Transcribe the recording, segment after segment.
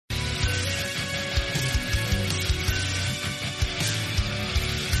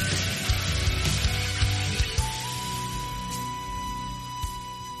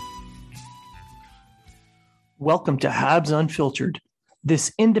Welcome to Habs Unfiltered.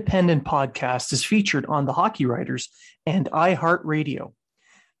 This independent podcast is featured on the Hockey Writers and iHeartRadio,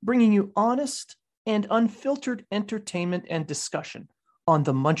 bringing you honest and unfiltered entertainment and discussion on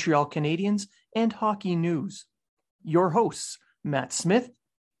the Montreal Canadiens and hockey news. Your hosts, Matt Smith,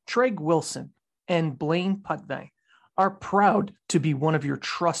 Treg Wilson, and Blaine Putvin, are proud to be one of your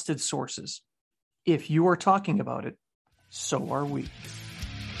trusted sources. If you are talking about it, so are we.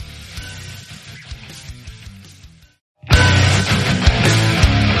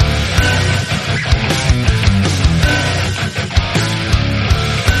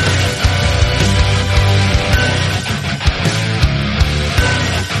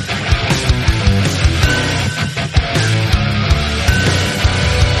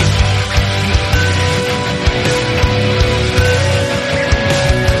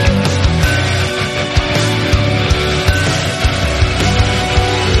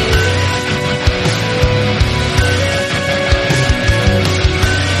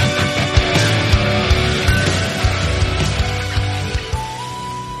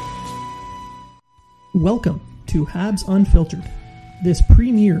 Welcome to Habs Unfiltered. This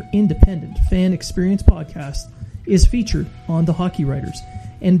premier independent fan experience podcast is featured on the Hockey Writers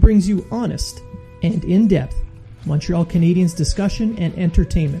and brings you honest and in-depth Montreal Canadiens discussion and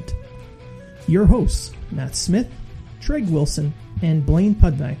entertainment. Your hosts, Matt Smith, Treg Wilson, and Blaine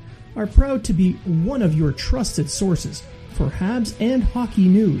Putvin, are proud to be one of your trusted sources for Habs and hockey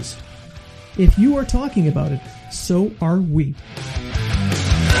news. If you are talking about it, so are we.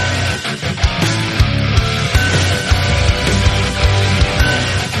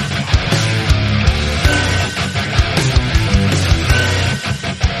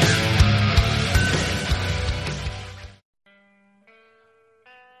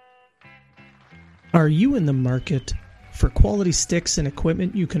 Are you in the market for quality sticks and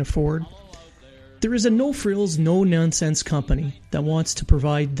equipment you can afford? There is a no-frills, no-nonsense company that wants to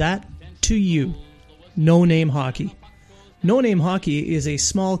provide that to you. No Name Hockey. No Name Hockey is a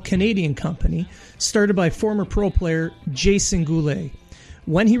small Canadian company started by former pro player Jason Goulet.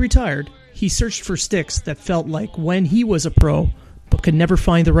 When he retired, he searched for sticks that felt like when he was a pro, but could never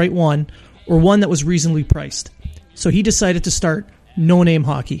find the right one, or one that was reasonably priced. So he decided to start No Name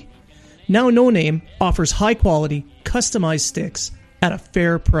Hockey. Now No Name offers high-quality, customized sticks at a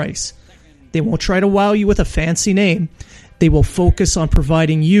fair price. They won't try to wow you with a fancy name. They will focus on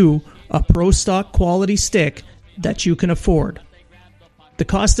providing you a pro stock quality stick that you can afford. The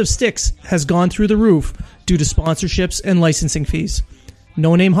cost of sticks has gone through the roof due to sponsorships and licensing fees.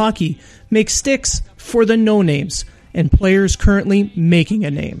 No Name Hockey makes sticks for the no-names and players currently making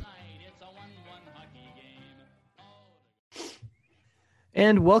a name.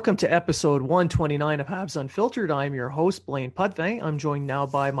 And welcome to episode 129 of Habs Unfiltered. I'm your host, Blaine Putvin. I'm joined now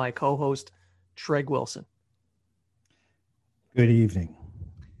by my co-host, Treg Wilson. Good evening.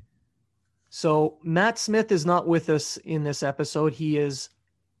 So Matt Smith is not with us in this episode. He is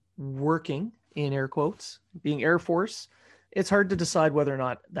working, in air quotes, being Air Force. It's hard to decide whether or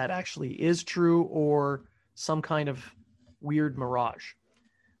not that actually is true or some kind of weird mirage.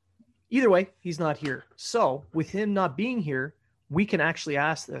 Either way, he's not here. So with him not being here, we can actually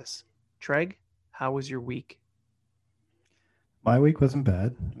ask this. Treg, how was your week? My week wasn't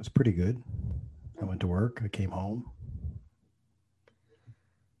bad. It was pretty good. I went to work. I came home.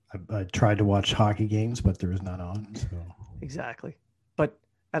 I tried to watch hockey games, but there was none on. So Exactly. But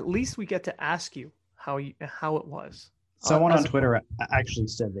at least we get to ask you how it was. Someone on Twitter actually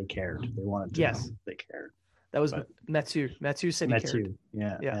said they cared. They wanted to know they cared. That was Mathieu. Mathieu said he cared.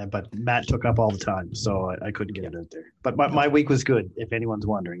 Yeah. But Matt took up all the time, so I couldn't get it out there. But my week was good. If anyone's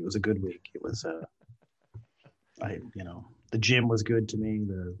wondering, it was a good week. It was, the gym was good to me.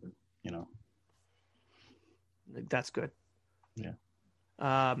 That's good. Yeah.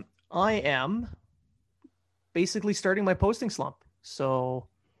 I am basically starting my posting slump, so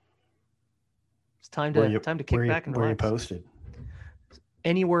it's time to kick back and relax. Where you posted?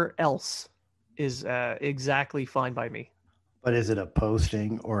 Anywhere else is exactly fine by me. But is it a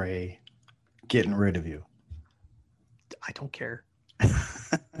posting or a getting rid of you? I don't care.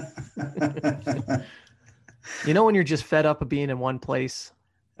 You know when you're just fed up of being in one place?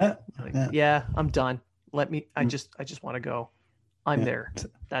 Yeah, I'm done. I just want to go. I'm there.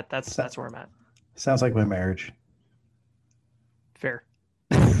 That's where I'm at. Sounds like my marriage. Fair.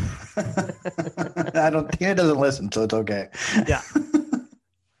 I don't think it doesn't listen, so it's okay. Yeah.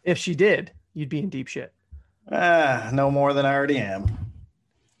 If she did, you'd be in deep shit. No more than I already am.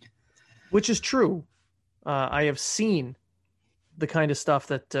 Which is true. I have seen the kind of stuff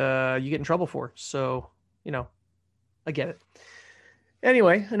that you get in trouble for. So, I get it.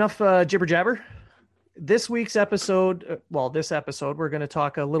 Anyway, enough jibber jabber. this week's episode, this episode, we're going to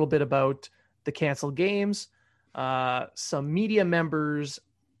talk a little bit about the canceled games, some media members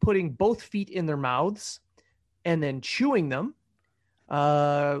putting both feet in their mouths and then chewing them.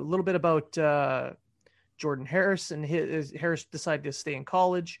 A little bit about Jordan Harris and Harris decided to stay in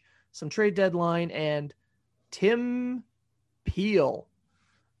college, some trade deadline, and Tim Peel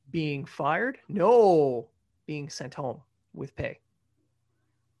being fired. No, being sent home with pay.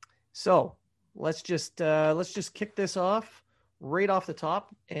 So let's just kick this off right off the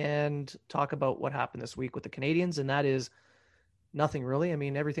top and talk about what happened this week with the Canadians, and that is nothing really. I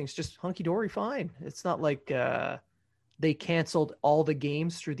mean, everything's just hunky-dory fine. It's not like they canceled all the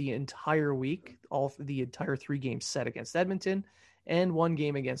games through the entire week, all the entire 3 games set against Edmonton and 1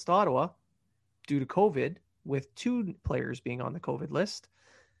 game against Ottawa due to COVID, with 2 players being on the COVID list,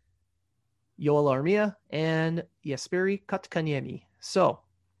 Yoel Armia and Jesperi Kotkaniemi. So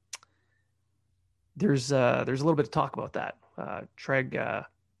there's a little bit of talk about that. Treg,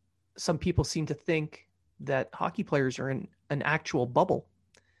 some people seem to think that hockey players are in an actual bubble.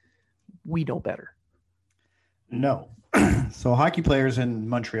 We know better. No. So hockey players in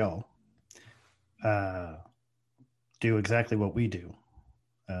Montreal do exactly what we do.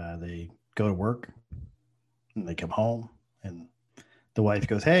 They go to work and they come home and the wife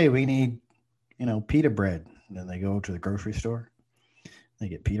goes, "Hey, we need, pita bread." And then they go to the grocery store. They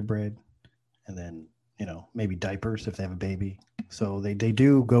get pita bread and then, maybe diapers if they have a baby. So they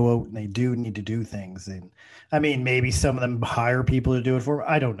do go out and they do need to do things. And I mean, maybe some of them hire people to do it for them.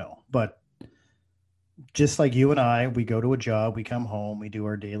 I don't know. But just like you and I, we go to a job, we come home, we do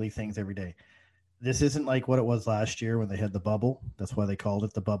our daily things every day. This isn't like what it was last year when they had the bubble. That's why they called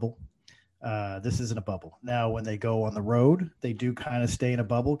it the bubble. This isn't a bubble. Now, when they go on the road, they do kind of stay in a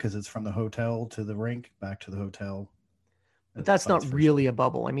bubble because it's from the hotel to the rink, back to the hotel. But that's not really a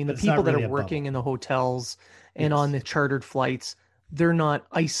bubble. I mean, the people that are working in the hotels and on the chartered flights, they're not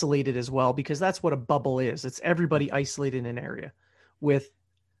isolated as well, because that's what a bubble is. It's everybody isolated in an area with,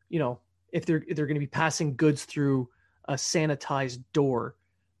 if they're going to be passing goods through a sanitized door,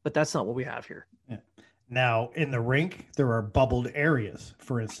 but that's not what we have here. Yeah. Now, in the rink, there are bubbled areas.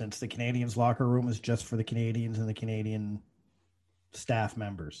 For instance, the Canadians' locker room is just for the Canadians and the Canadian staff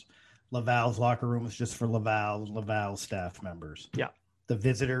members. Laval's locker room is just for Laval staff members. Yeah. The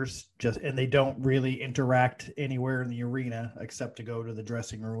visitors and they don't really interact anywhere in the arena except to go to the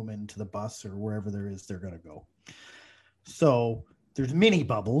dressing room and to the bus or wherever there is they're going to go. So there's mini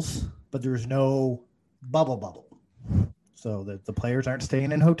bubbles, but there's no bubble. So that the players aren't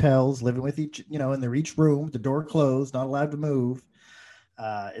staying in hotels, living with each, in their each room, the door closed, not allowed to move.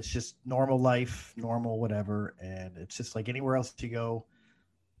 It's just normal life, normal whatever. And it's just like anywhere else you go,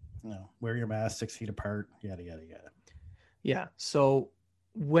 wear your mask 6 feet apart, yada, yada, yada. Yeah. So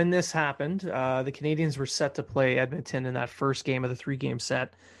when this happened, the Canadians were set to play Edmonton in that first game of the 3-game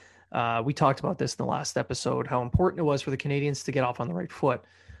set. We talked about this in the last episode, how important it was for the Canadians to get off on the right foot.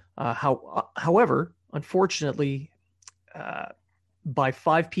 However, unfortunately, by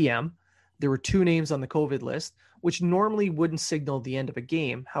 5 p.m., there were 2 names on the COVID list, which normally wouldn't signal the end of a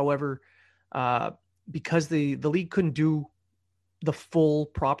game. However, because the league couldn't do the full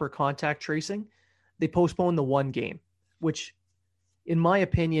proper contact tracing, they postponed the 1 game, which in my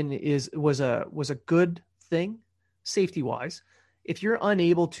opinion was a good thing safety wise. If you're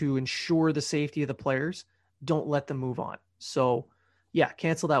unable to ensure the safety of the players, don't let them move on. So yeah,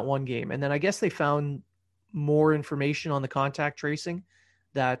 cancel that 1 game. And then I guess they found more information on the contact tracing,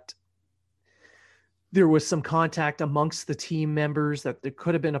 that there was some contact amongst the team members, that there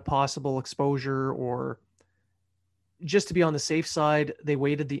could have been a possible exposure, or just to be on the safe side, they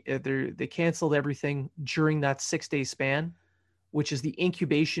waited they canceled everything during that 6-day span, which is the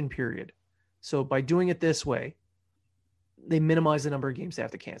incubation period. So by doing it this way, they minimize the number of games they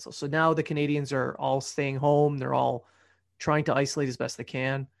have to cancel. So now the Canadians are all staying home. They're all trying to isolate as best they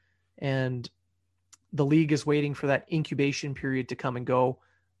can. And the league is waiting for that incubation period to come and go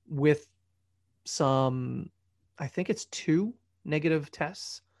with some, I think it's 2 negative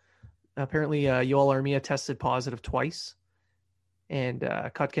tests. Apparently, Yoel Armia tested positive twice. And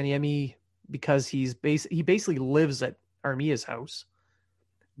Kotkaniemi, because he basically lives at Armia's house.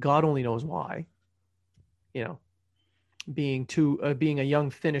 God only knows why. Being a young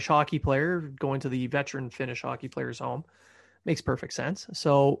Finnish hockey player, going to the veteran Finnish hockey player's home makes perfect sense.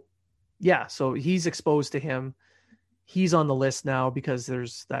 So yeah, so he's exposed to him. He's on the list now because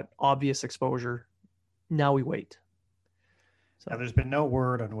there's that obvious exposure. Now we wait. So there's been no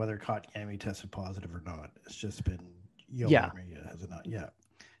word on whether Kotkaniemi tested positive or not. It's just been Armia has it not yet.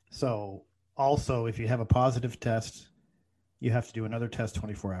 So also, if you have a positive test, you have to do another test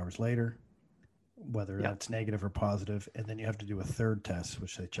 24 hours later. whether that's negative or positive, and then you have to do a third test,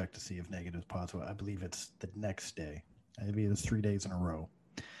 which they check to see if negative is positive. I believe it's the next day. Maybe it's 3 days in a row.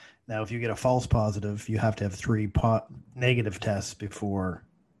 Now, if you get a false positive, you have to have 3 negative tests before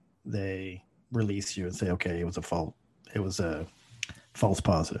they release you and say, okay, it was a false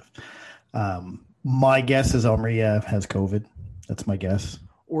positive. My guess is Almeria has COVID. That's my guess.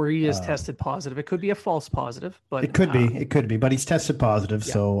 Or he is tested positive. It could be a false positive, but it could be, but he's tested positive.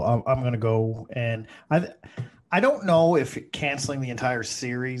 Yeah. So I'm going to go. And I don't know if canceling the entire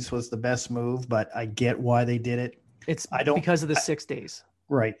series was the best move, but I get why they did it. Because of the 6 days.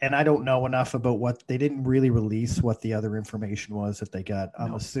 Right. And I don't know enough about what they didn't really release what the other information was that they got.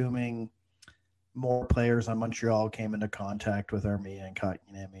 I'm assuming more players on Montreal came into contact with Armia and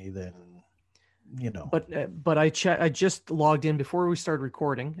Kotkaniemi than, But I just logged in before we started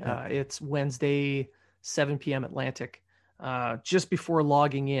recording. It's Wednesday, 7 p.m. Atlantic. Just before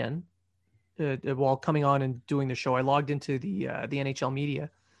logging in, while coming on and doing the show, I logged into the NHL media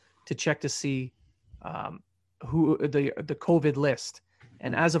to check to see who the COVID list.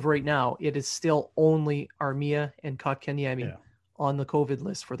 And as of right now, it is still only Armia and Kotkaniemi on the COVID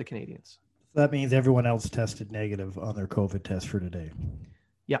list for the Canadiens. That means everyone else tested negative on their COVID test for today.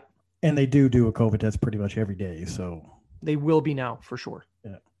 Yeah. And they do a COVID test pretty much every day. So they will be now for sure.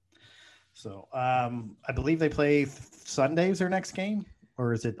 Yeah. So I believe they play Sunday's their next game,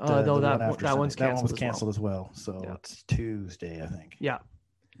 or is it that one's canceled. That one was canceled as well. So it's Tuesday, I think. Yeah.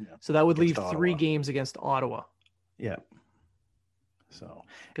 So that would leave 3 games against Ottawa. Yeah. So,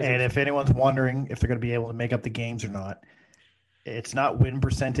 and if anyone's wondering if they're going to be able to make up the games or not, it's not win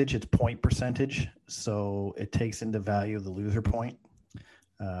percentage, it's point percentage. So it takes into value the loser point.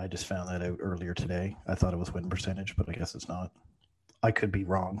 I just found that out earlier today. I thought it was win percentage, but I guess it's not. I could be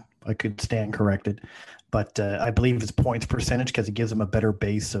wrong. I could stand corrected. But I believe it's points percentage because it gives them a better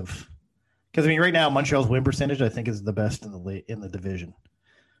base of – because, right now Montreal's win percentage I think is the best in the division.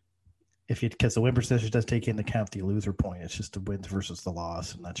 Because the win percentage does take into account the loser point. It's just the wins versus the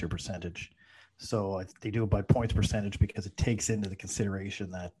loss, and that's your percentage. So they do it by points percentage because it takes into the consideration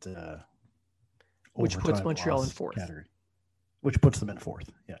that which puts Montreal in 4th. Category, which puts them in 4th.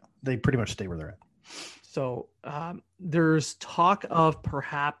 Yeah, they pretty much stay where they're at. So there's talk of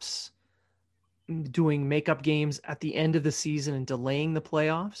perhaps doing makeup games at the end of the season and delaying the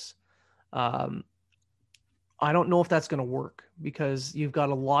playoffs. I don't know if that's going to work because you've got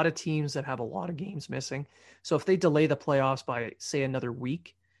a lot of teams that have a lot of games missing. So if they delay the playoffs by, say, another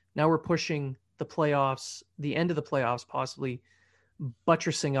week, now we're pushing the playoffs, the end of the playoffs, possibly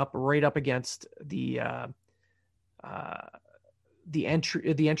buttressing up right up against the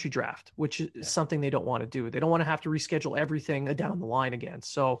entry draft, which is something they don't want to do. They don't want to have to reschedule everything down the line again.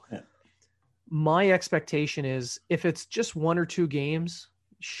 So my expectation is if it's just 1 or 2 games,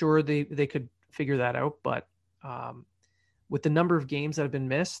 sure, they could figure that out. But with the number of games that have been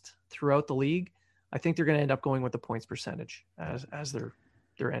missed throughout the league, I think they're going to end up going with the points percentage as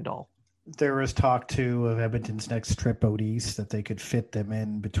their end all. There was talk too of Edmonton's next trip out east that they could fit them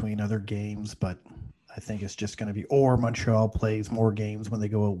in between other games, but I think it's just going to be, or Montreal plays more games when they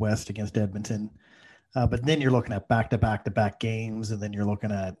go out west against Edmonton. But then you're looking at back-to-back games, and then you're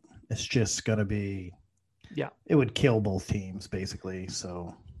looking at, it's just going to be, it would kill both teams basically.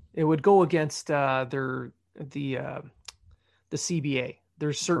 So it would go against the CBA.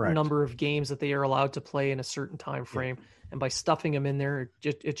 There's certain number of games that they are allowed to play in a certain time frame, and by stuffing them in there,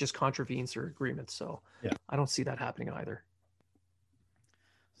 it just contravenes their agreement. So I don't see that happening either.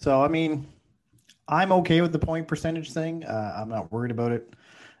 So I'm okay with the point percentage thing. I'm not worried about it.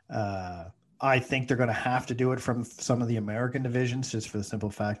 I think they're going to have to do it from some of the American divisions, just for the simple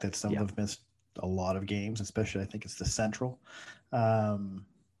fact that some have missed a lot of games, especially I think it's the Central.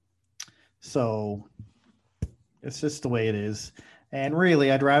 So it's just the way it is. And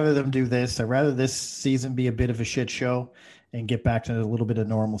really, I'd rather them do this. I'd rather this season be a bit of a shit show and get back to a little bit of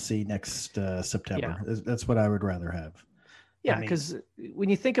normalcy next September. That's what I would rather have. Yeah, because when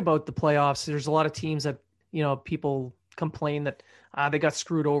you think about the playoffs, there's a lot of teams that, people complain that they got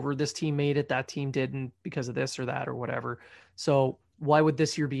screwed over. This team made it, that team didn't because of this or that or whatever. So why would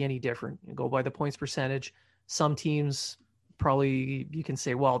this year be any different? You go by the points percentage. Some teams probably you can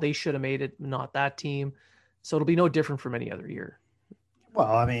say, well, they should have made it, not that team. So it'll be no different from any other year.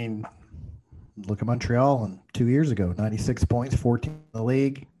 Well, look at Montreal and 2 years ago, 96 points, 14 in the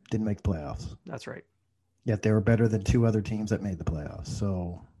league, didn't make the playoffs. That's right. Yet they were better than 2 other teams that made the playoffs.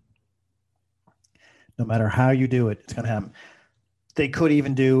 So no matter how you do it, it's going to happen. They could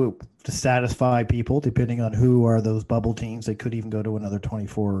even do, to satisfy people, depending on who are those bubble teams, they could even go to another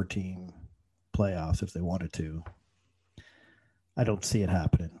 24-team playoffs if they wanted to. I don't see it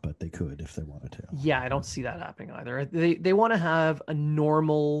happening, but they could if they wanted to. Yeah, I don't see that happening either. They want to have a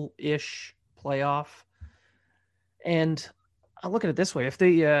normal-ish playoff, and I look at it this way: if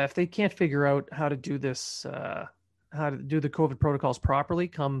they can't figure out how to do this, how to do the COVID protocols properly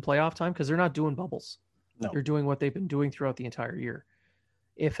come playoff time, because they're not doing bubbles, they're doing what they've been doing throughout the entire year.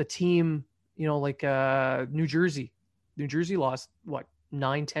 If a team, like New Jersey lost what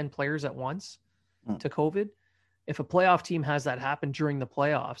 9-10 players at once to COVID. If a playoff team has that happen during the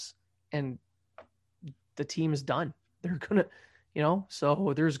playoffs and the team is done, they're gonna,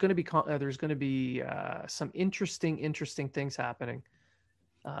 so there's gonna be some interesting things happening.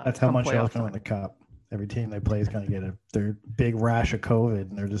 That's how Montreal's going to win the cup. Every team they play is going to get their big rash of COVID,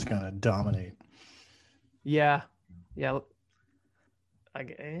 and they're just going to dominate. Yeah. They're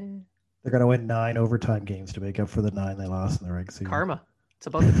going to win 9 overtime games to make up for the 9 they lost in the regular season. Karma. It's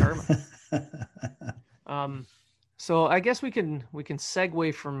about the karma. So I guess we can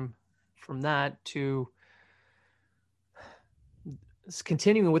segue from that to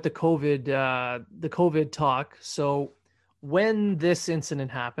continuing with the COVID talk. So when this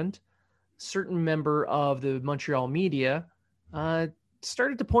incident happened, a certain member of the Montreal media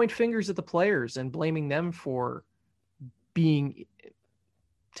started to point fingers at the players and blaming them for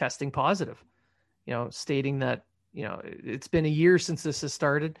testing positive, stating that, it's been a year since this has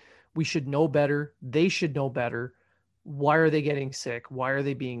started. We should know better. They should know better. Why are they getting sick? Why are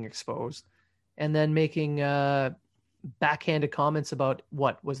they being exposed? And then making backhanded comments about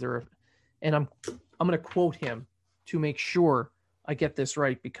what was there. And I'm going to quote him to make sure I get this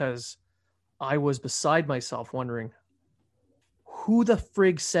right, because I was beside myself wondering who the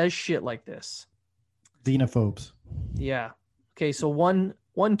frig says shit like this. Xenophobes. Yeah. Okay. So one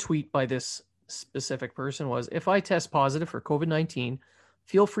tweet by this specific person was, if I test positive for COVID-19,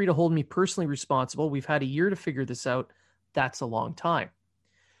 feel free to hold me personally responsible. We've had a year to figure this out. That's a long time,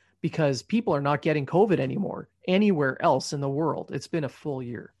 because people are not getting COVID anymore anywhere else in the world. It's been a full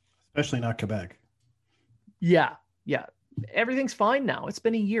year. Especially not Quebec. Yeah. Everything's fine now. It's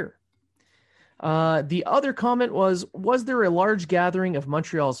been a year. The other comment was there a large gathering of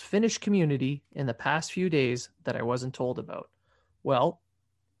Montreal's Finnish community in the past few days that I wasn't told about? Well,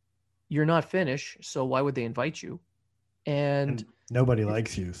 you're not Finnish, so why would they invite you? And nobody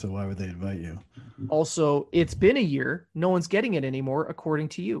likes you, so why would they invite you? Also, it's been a year. No one's getting it anymore, according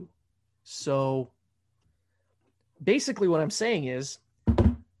to you. So basically what I'm saying is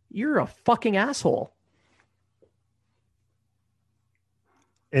you're a fucking asshole.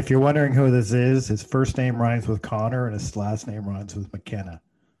 If you're wondering who this is, his first name rhymes with Connor and his last name rhymes with McKenna.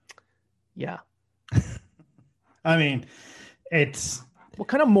 Yeah. I mean, it's... What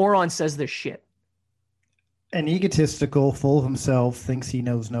kind of moron says this shit? An egotistical, full of himself, thinks he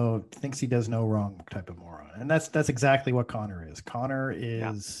does no wrong type of moron. And that's exactly what Connor is. Connor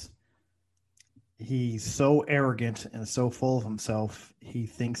is... Yeah. He's so arrogant and so full of himself, he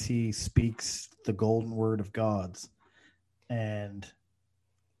thinks he speaks the golden word of gods. And...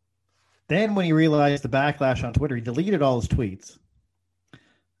 then when he realized the backlash on Twitter, he deleted all his tweets.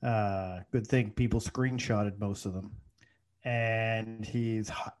 Good thing people screenshotted most of them. And he's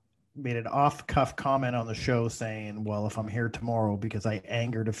made an off-cuff comment on the show saying, well, if I'm here tomorrow because I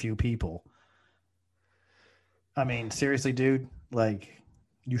angered a few people. I mean, seriously, dude, like,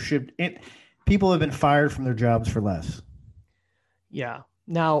 you should... people have been fired from their jobs for less. Yeah.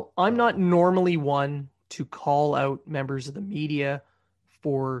 Now, I'm not normally one to call out members of the media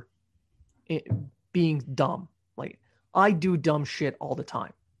for... being dumb. Like, I do dumb shit all the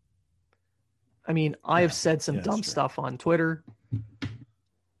time. I mean, I have said some dumb stuff on Twitter,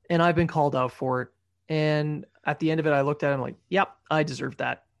 and I've been called out for it. And at the end of it, I looked at it and I'm like, yep, I deserve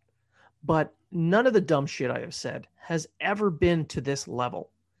that. But none of the dumb shit I have said has ever been to this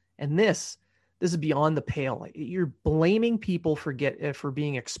level. And this is beyond the pale. Like, you're blaming people for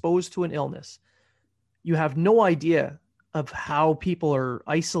being exposed to an illness. You have no idea of how people are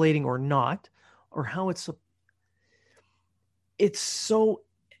isolating or not, or how it's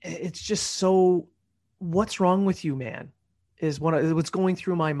just so, what's wrong with you, man, is what's going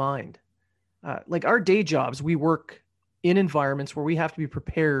through my mind. Like, our day jobs, we work in environments where we have to be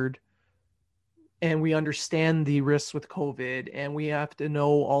prepared, and we understand the risks with COVID, and we have to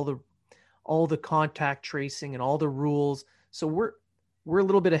know all the contact tracing and all the rules. So we're a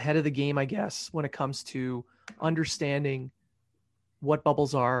little bit ahead of the game, I guess, when it comes to understanding what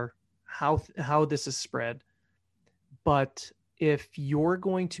bubbles are, how this is spread. But if you're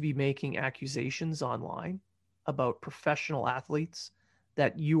going to be making accusations online about professional athletes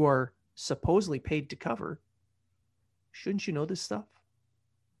that you are supposedly paid to cover, shouldn't you know this stuff?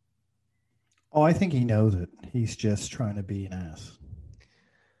 Oh, I think he knows it. He's just trying to be an ass.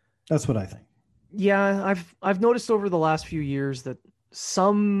 That's what I think. Yeah, I've noticed over the last few years that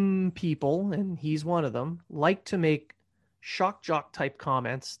some people, and he's one of them, like to make shock jock type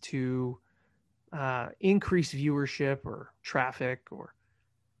comments to increase viewership or traffic,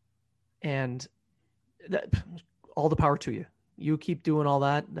 and that, all the power to you. You keep doing all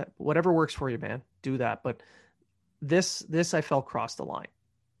that. Whatever works for you, man. Do that. But this I felt crossed the line.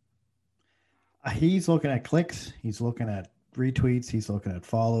 He's looking at clicks. He's looking at retweets. He's looking at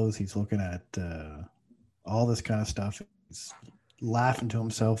follows. He's looking at all this kind of stuff. He's laughing to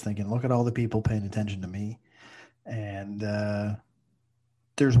himself, thinking, "Look at all the people paying attention to me." And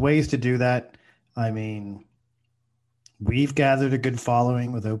there's ways to do that. I mean, we've gathered a good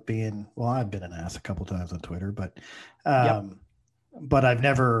following without being. Well, I've been an ass a couple times on Twitter, but I've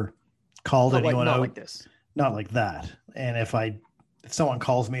never called anyone out like this. Not like that. And if someone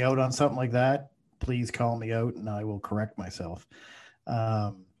calls me out on something like that, please call me out and I will correct myself.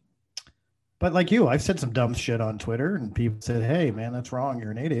 But like you, I've said some dumb shit on Twitter and people said, "Hey man, that's wrong.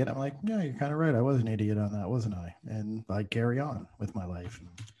 You're an idiot." I'm like, "Yeah, you're kind of right. I was an idiot on that, wasn't I?" And I carry on with my life. And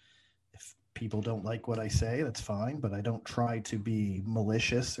if people don't like what I say, that's fine. But I don't try to be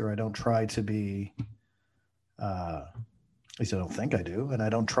malicious, or I don't try to be, at least I don't think I do. And I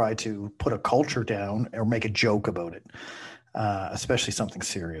don't try to put a culture down or make a joke about it, especially something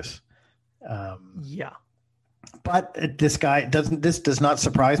serious. But this guy this does not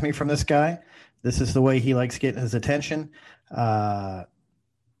surprise me from this guy. This is the way he likes getting his attention. He's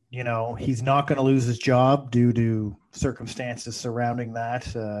not going to lose his job due to circumstances surrounding that.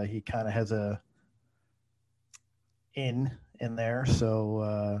 He kind of has a in there.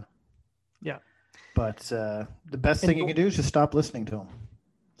 So, But the best thing you can do is just stop listening to him.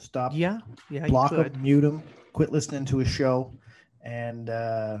 Stop. Yeah. Block him, mute him, quit listening to his show, and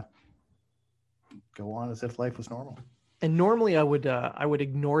go on as if life was normal. And normally I would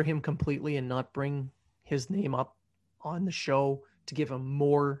ignore him completely and not bring his name up on the show to give him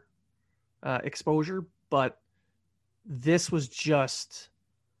more exposure. But this was just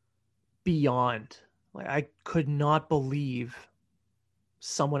beyond. Like, I could not believe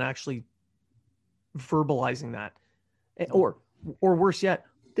someone actually verbalizing that, or worse yet,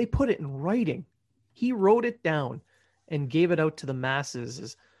 they put it in writing. He wrote it down and gave it out to the masses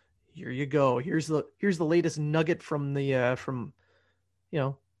as, "Here you go. Here's the latest nugget from the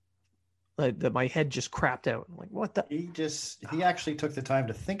that my head just crapped out." I'm like, what the? He actually took the time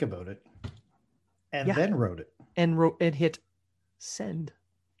to think about it and then wrote it and hit send.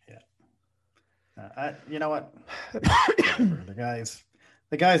 Yeah. You know what? the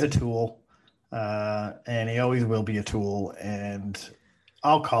guy's a tool, and he always will be a tool. And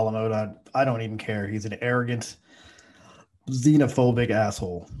I'll call him out on. I don't even care. He's an arrogant, xenophobic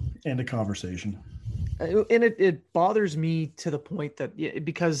asshole. End of conversation. And it bothers me to the point that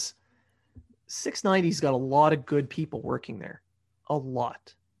because 690's got a lot of good people working there, a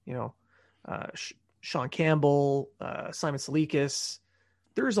lot. Sean Campbell, Simon Salikas.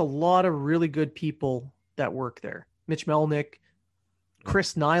 There's a lot of really good people that work there. Mitch Melnick,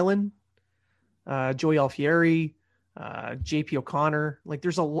 Chris Nyland, Joey Alfieri, JP O'Connor. Like,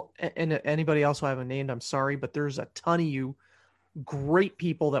 there's and anybody else who I haven't named, I'm sorry, but there's a ton of you great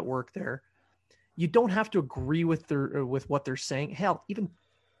people that work there. You don't have to agree with what they're saying. Hell, even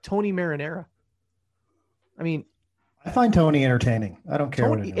Tony Marinara. I mean, I find Tony entertaining. I don't care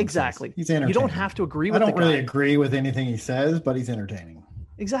what anyone exactly says. He's entertaining. You don't have to agree with. I don't really agree with anything he says, but he's entertaining.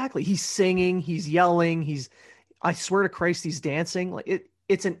 Exactly. He's singing. He's yelling. I swear to Christ, he's dancing. Like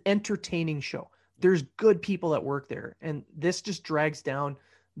it's an entertaining show. There's good people that work there, and this just drags down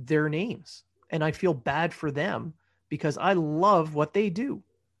their names. And I feel bad for them because I love what they do.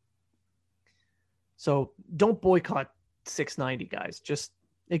 So don't boycott 690, guys. Just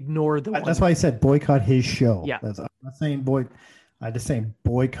ignore the one. That's why I said boycott his show. Yeah. I'm not saying I'm just saying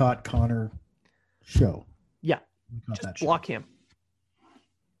boycott Connor show. Yeah. Just block him.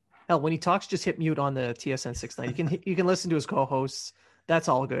 Hell, when he talks, just hit mute on the TSN 690. You can listen to his co-hosts. That's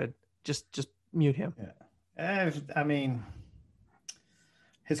all good. Just mute him. Yeah. I mean,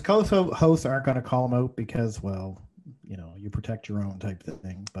 his co-hosts aren't going to call him out because, well, you protect your own type of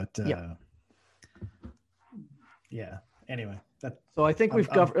thing. But yeah. Anyway, so I think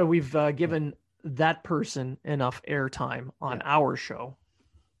we've given that person enough airtime on our show,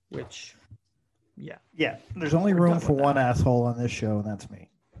 which, yeah. There's only room for one asshole on this show, and that's me.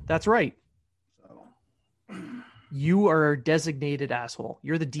 That's right. So you are a designated asshole.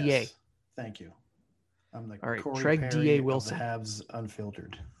 You're the DA. Yes. Thank you. I'm the all right. Corey Treg Perry DA Wilson. Of the Habs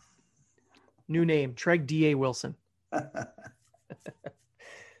Unfiltered. New name, Treg DA Wilson.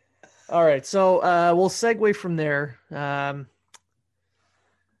 All right, so we'll segue from there.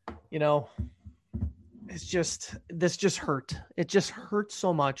 This just hurt. It just hurt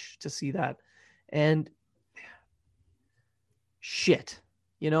so much to see that, and shit,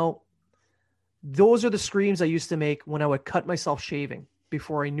 those are the screams I used to make when I would cut myself shaving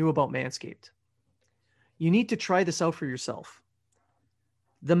before I knew about Manscaped. You need to try this out for yourself.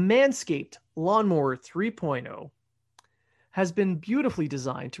 The Manscaped Lawnmower 3.0 has been beautifully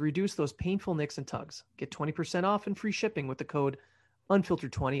designed to reduce those painful nicks and tugs. Get 20% off and free shipping with the code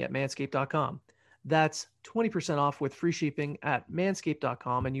unfiltered20 at manscaped.com. That's 20% off with free shipping at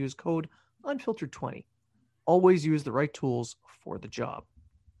manscaped.com and use code unfiltered20. Always use the right tools for the job.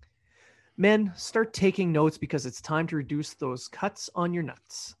 Men, start taking notes because it's time to reduce those cuts on your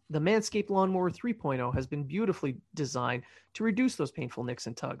nuts. The Manscaped Lawnmower 3.0 has been beautifully designed to reduce those painful nicks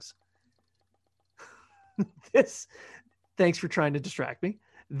and tugs. Thanks for trying to distract me.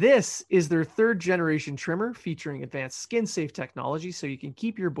 This is their third generation trimmer featuring advanced skin safe technology so you can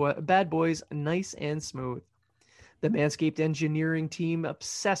keep your bad boys nice and smooth. The Manscaped engineering team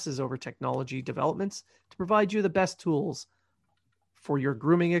obsesses over technology developments to provide you the best tools for your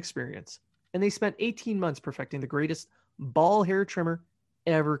grooming experience. And they spent 18 months perfecting the greatest ball hair trimmer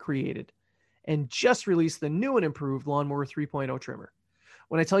ever created and just released the new and improved Lawnmower 3.0 trimmer.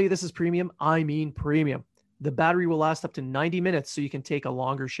 When I tell you this is premium, I mean premium. The battery will last up to 90 minutes so you can take a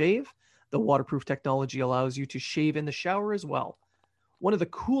longer shave. The waterproof technology allows you to shave in the shower as well. One of the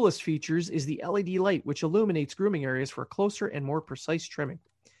coolest features is the LED light, which illuminates grooming areas for closer and more precise trimming.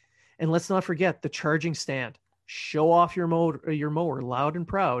 And let's not forget the charging stand. Show off your mower loud and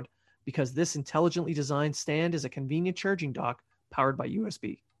proud because this intelligently designed stand is a convenient charging dock powered by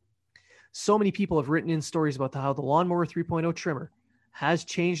USB. So many people have written in stories about how the Lawnmower 3.0 trimmer has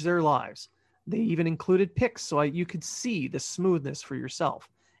changed their lives. They even included pics so you could see the smoothness for yourself.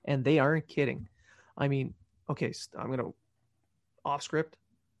 And they aren't kidding. I mean, okay, I'm going to off script.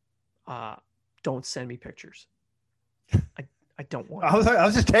 Don't send me pictures. I don't want to. I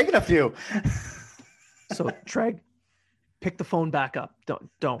was just taking a few. So Treg, pick the phone back up.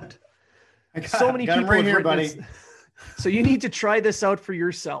 Don't. So many people right here, buddy. So you need to try this out for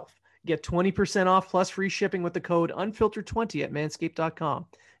yourself. Get 20% off plus free shipping with the code unfiltered20 at manscaped.com.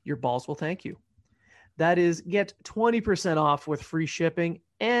 Your balls will thank you. That is, get 20% off with free shipping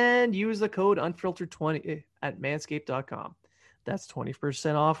and use the code unfiltered20 at manscaped.com. That's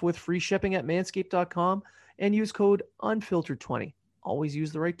 20% off with free shipping at manscaped.com and use code unfiltered20. Always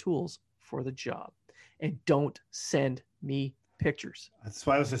use the right tools for the job. And don't send me pictures. That's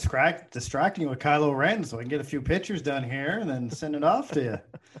why I was distracting you with Kylo Ren so I can get a few pictures done here and then send it off to you.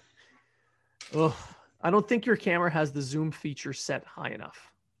 Ugh, I don't think your camera has the zoom feature set high enough.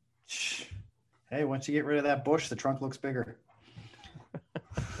 Hey, once you get rid of that bush, the trunk looks bigger.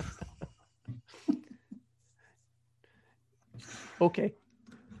 Okay.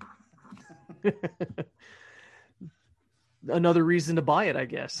 Another reason to buy it, I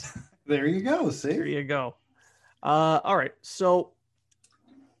guess. There you go. See? There you go. All right. So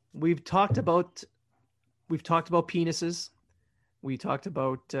we've talked about penises. We talked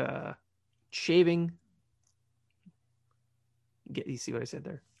about shaving. You see what I said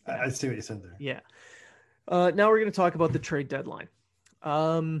there? I see what you said there. Yeah. Now we're going to talk about the trade deadline.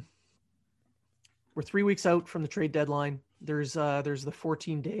 We're 3 weeks out from the trade deadline. There's the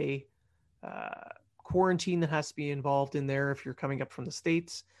 14-day quarantine that has to be involved in there if you're coming up from the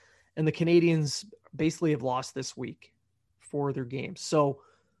States. And the Canadians basically have lost this week for their games. So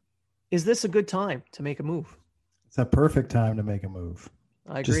is this a good time to make a move? It's a perfect time to make a move.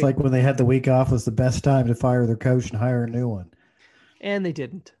 I agree. Just like when they had the week off was the best time to fire their coach and hire a new one. And they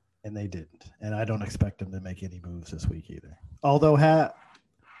didn't. And they didn't. And I don't expect them to make any moves this week either. Although Habs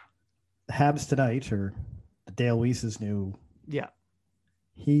tonight, or Dale Weiss's new. Yeah.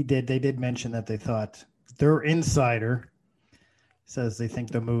 They did mention that they thought their insider says they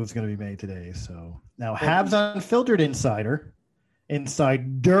think the move's going to be made today. So now Habs Unfiltered insider.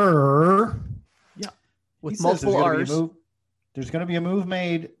 Yeah. With multiple R's. There's going to be a move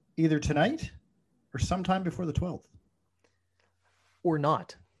made either tonight or sometime before the 12th. Or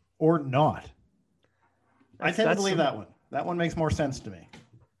not. I tend to believe that one. That one makes more sense to me.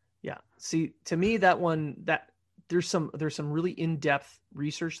 Yeah. See, to me, that one, there's some really in-depth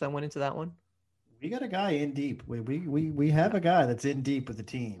research that went into that one. We got a guy in deep. We have a guy that's in deep with the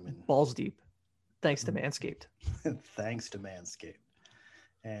team. And balls deep. Thanks to Manscaped. Thanks to Manscaped.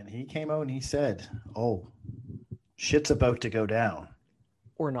 And he came out and he said, oh, shit's about to go down.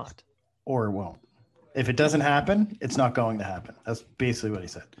 Or not. Or it won't. If it doesn't happen, it's not going to happen. That's basically what he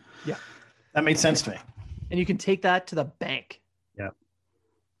said. Yeah. That made sense to me. And you can take that to the bank. Yeah.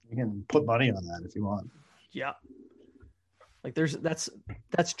 You can put money on that if you want. Yeah. Like that's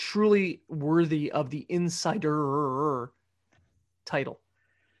truly worthy of the insider title.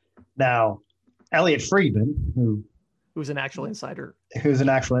 Now, Elliot Friedman, Who's an actual insider. who's an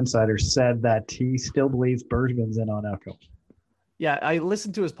actual insider, said that he still believes Bergevin's in on Ekholm. Yeah, I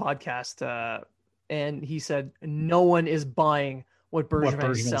listened to his podcast, and he said no one is buying what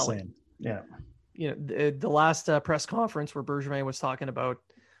Bergevin is selling. saying. Yeah. You know, the last press conference where Bergevin was talking about,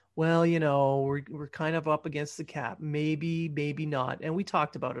 well, you know, we're kind of up against the cap, maybe not, and we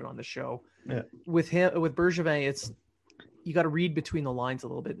talked about it on the show. Yeah. With Bergevin, it's you got to read between the lines a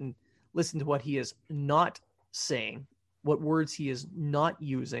little bit and listen to what he is not saying, what words he is not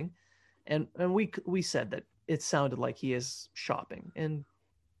using, and we said that it sounded like he is shopping, and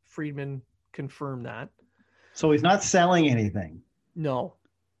Friedman confirmed that. So he's not selling anything. No,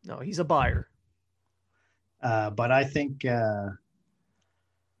 he's a buyer. But I think you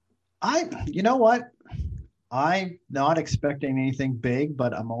know what? I'm not expecting anything big,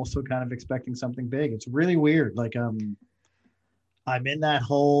 but I'm also kind of expecting something big. It's really weird. Like I'm in that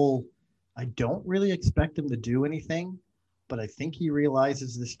whole, I don't really expect him to do anything, but I think he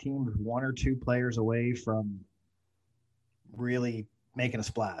realizes this team is one or two players away from really making a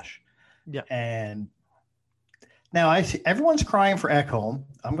splash. Yeah. And now I see everyone's crying for Ekholm.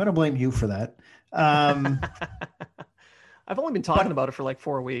 I'm going to blame you for that. I've only been talking about it for like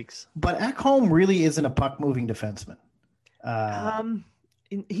 4 weeks. But Ekholm really isn't a puck-moving defenseman.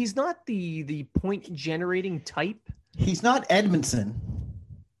 He's not the point-generating type. He's not Edmondson,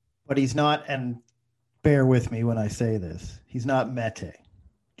 but he's not, and bear with me when I say this, he's not Mete.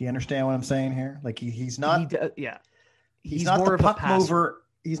 Do you understand what I'm saying here? Like he's not. Yeah. He's not the puck mover.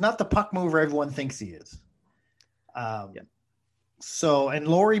 He's not the puck mover everyone thinks he is. Yeah. So, and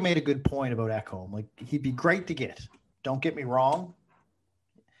Laurie made a good point about Ekholm. Like he'd be great to get. Don't get me wrong.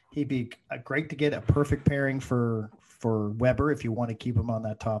 He'd be great to get, a perfect pairing for Weber if you want to keep him on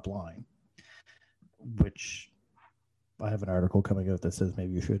that top line, which I have an article coming out that says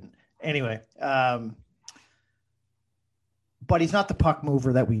maybe you shouldn't. Anyway, but he's not the puck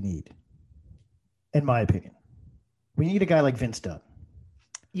mover that we need, in my opinion. We need a guy like Vince Dunn.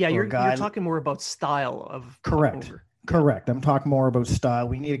 Yeah, you're talking more about style of correct. Mover. Correct. I'm talking more about style.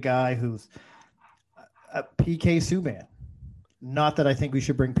 We need a guy who's a PK Subban. Not that I think we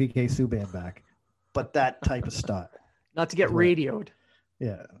should bring PK Subban back, but that type of style. Not to get radioed.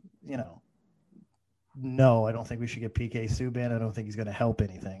 Yeah, you know. No, I don't think we should get PK Subban. I don't think he's going to help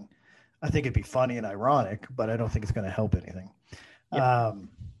anything. I think it'd be funny and ironic, but I don't think it's going to help anything. Yep.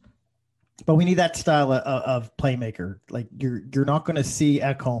 But we need that style of playmaker. Like you're not going to see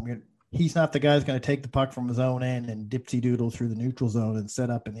Ekholm. He's not the guy who's going to take the puck from his own end and dipsy doodle through the neutral zone and set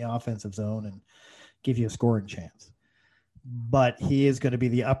up in the offensive zone and give you a scoring chance. But he is going to be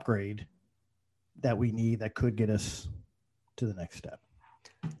the upgrade that we need that could get us to the next step.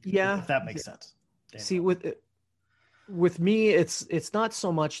 Yeah, if that makes sense. Daniel. See, with me, it's not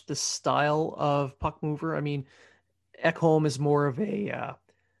so much the style of puck mover. I mean, Ekholm is more of a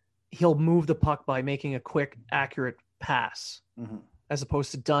he'll move the puck by making a quick, accurate pass, as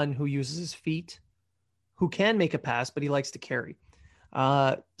opposed to Dunn, who uses his feet, who can make a pass, but he likes to carry.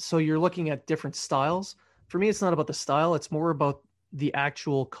 So you're looking at different styles. For me, it's not about the style. It's more about the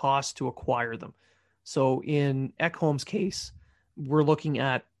actual cost to acquire them. So in Ekholm's case, we're looking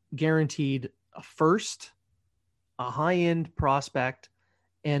at guaranteed a first, a high-end prospect,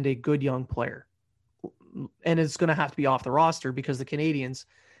 and a good young player. And it's going to have to be off the roster because the Canadians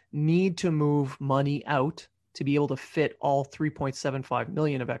need to move money out to be able to fit all $3.75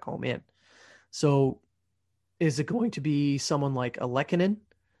 million of Ekholm in. So is it going to be someone like a Lehkonen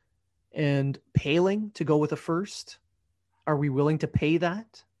and Poehling to go with a first? Are we willing to pay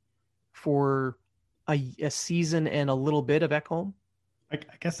that for a season and a little bit of Ekholm? I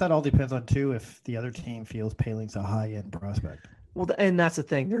guess that all depends on, too, if the other team feels Poehling's a high-end prospect. Well, and that's the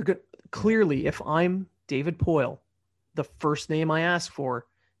thing. They're good. Clearly, if I'm David Poile, the first name I ask for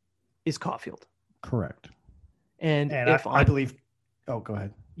is Caulfield. Correct. And if I believe, go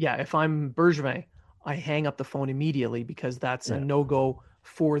ahead. Yeah, if I'm Bergevin, I hang up the phone immediately because that's a no-go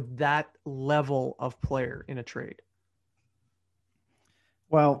for that level of player in a trade.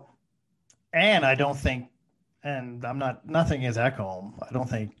 Well, and I don't think, and nothing is Ekholm. I don't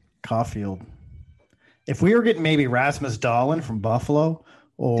think Caulfield. If we were getting maybe Rasmus Dahlin from Buffalo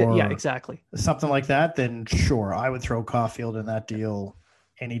or exactly, something like that, then sure, I would throw Caulfield in that deal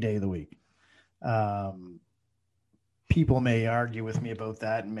any day of the week. People may argue with me about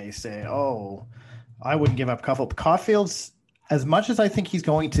that and may say, "Oh, I wouldn't give up Caulfield." Caulfield's, as much as I think he's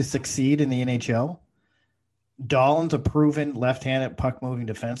going to succeed in the NHL, Dahlin's a proven left-handed puck-moving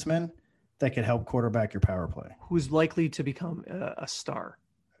defenseman that could help quarterback your power play. Who's likely to become a star.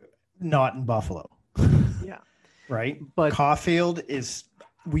 Not in Buffalo. Yeah. Right? But Caulfield is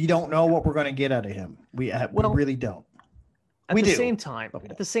 – we don't know what we're going to get out of him. We really don't. At We the do, same time, but we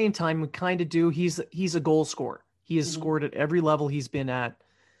don't. at the same time, we kind of do. He's a goal scorer. He has scored at every level he's been at.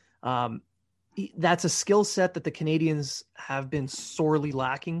 That's a skill set that the Canadians have been sorely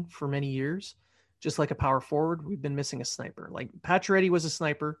lacking for many years. Just like a power forward, we've been missing a sniper. Like Pacioretty was a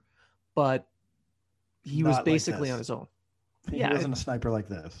sniper, but he was Not like basically this. on his own. He Yeah. wasn't a sniper like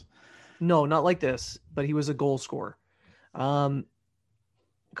this. No, not like this, but he was a goal scorer.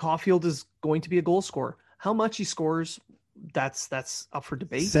 Caulfield is going to be a goal scorer. How much he scores, that's up for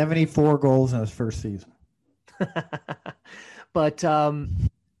debate. 74 goals in his first season. But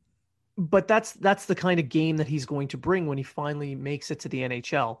that's the kind of game that he's going to bring when he finally makes it to the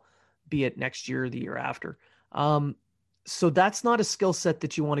NHL, be it next year or the year after. So that's not a skill set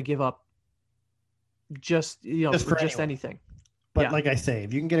that you want to give up just for just anyone. anything. But Yeah. like I say,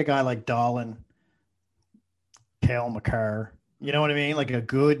 if you can get a guy like Dahlin, Cale Makar, you know what I mean? Like a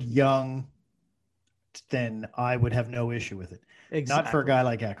good young, then I would have no issue with it. Exactly. Not for a guy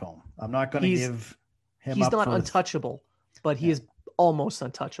like Ekholm. I'm not going to give him He's up not for untouchable, but he is almost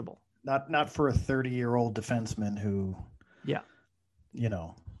untouchable. not for a 30-year-old defenseman who, Yeah.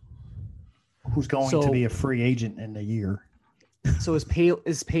 Who's going So- to be a free agent in a year. So is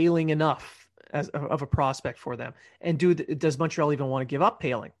Paling enough of a prospect for them? And does Montreal even want to give up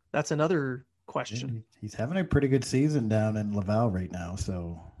Paling? That's another question. He's having a pretty good season down in Laval right now.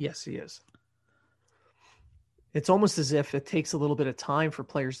 So Yes, he is. It's almost as if it takes a little bit of time for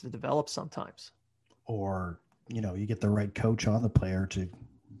players to develop sometimes. or you get the right coach on the player to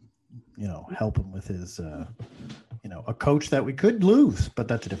help him with his a coach that we could lose, but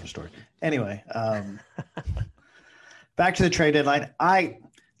that's a different story. Anyway, back to the trade deadline.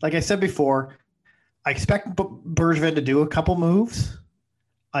 Like I said before, I expect Bergevin to do a couple moves.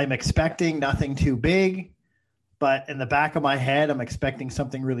 I'm expecting nothing too big, but in the back of my head, I'm expecting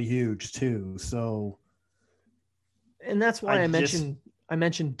something really huge too. So, And that's why I I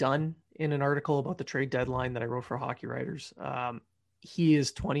mentioned Dunn in an article about the trade deadline that I wrote for Hockey Writers. He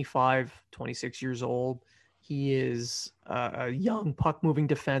is 25, 26 years old. He is a young puck moving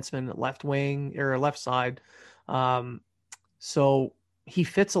defenseman, left wing or left side. So he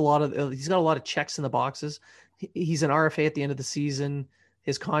fits he's got a lot of checks in the boxes. He's an RFA at the end of the season.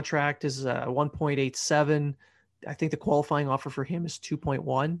 His contract is 1.87. I think the qualifying offer for him is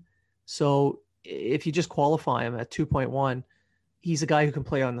 2.1. So if you just qualify him at 2.1, he's a guy who can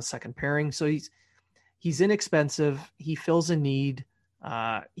play on the second pairing. So he's inexpensive. He fills a need.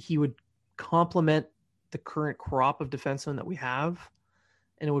 He would complement the current crop of defensemen that we have,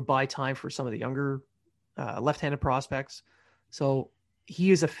 and it would buy time for some of the younger left-handed prospects. So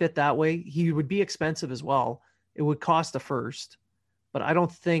he is a fit that way. He would be expensive as well. It would cost a first, but I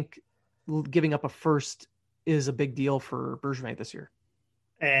don't think giving up a first is a big deal for Bergevin this year.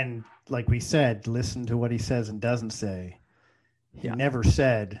 and like we said, listen to what he says and doesn't say. He Yeah. never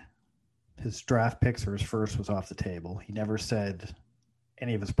said his draft picks or his first was off the table. He never said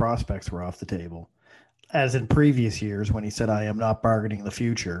any of his prospects were off the table, as in previous years when he said, I am not bargaining the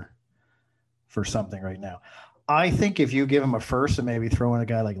future for something right now. I think if you give him a first and maybe throw in a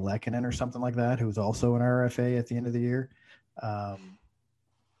guy like Lehkonen or something like that, who's also an RFA at the end of the year,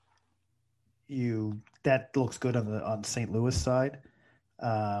 that looks good on St. Louis side.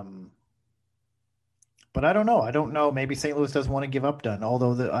 But I don't know. I don't know. Maybe St. Louis doesn't want to give up Dunn,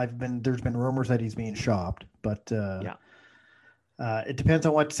 although there's been rumors that he's being shopped. But it depends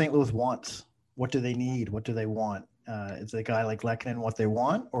on what St. Louis wants. What do they need? What do they want? Is a guy like Lehkonen what they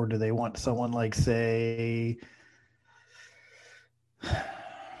want, or do they want someone like, say,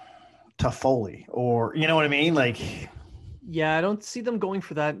 Toffoli, or you know what I mean? Like, Yeah, I don't see them going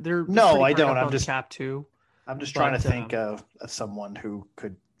for that. They're No, pretty I hard don't. up I'm on just- the cap too. I'm just trying to But, think of someone who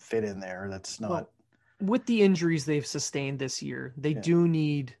could fit in there. That's not. Well, with the injuries they've sustained this year, they do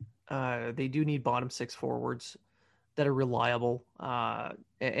need bottom six forwards that are reliable.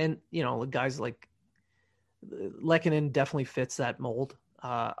 And guys like Lehkonen definitely fits that mold.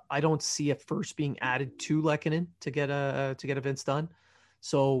 I don't see a first being added to Lehkonen to get a Vince Dunn.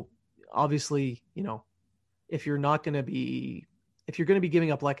 So obviously, if you're going to be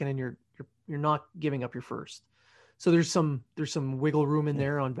giving up Lehkonen, you're not giving up your first. So there's some wiggle room in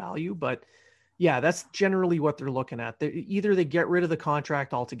there on value, but yeah, that's generally what they're looking at. Either they get rid of the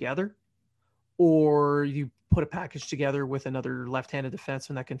contract altogether, or you put a package together with another left-handed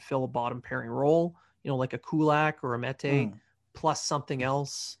defenseman that can fill a bottom pairing role, like a Kulak or a Mete, plus something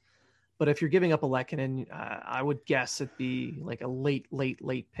else. But if you're giving up a Lehkonen, I would guess it'd be like a late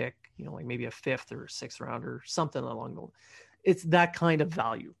pick, like maybe a 5th or 6th rounder, something along those. It's that kind of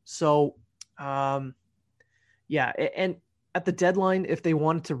value. So, yeah. And at the deadline, if they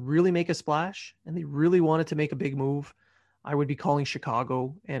wanted to really make a splash and they really wanted to make a big move, I would be calling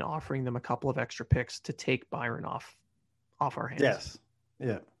Chicago and offering them a couple of extra picks to take Byron off our hands. Yes.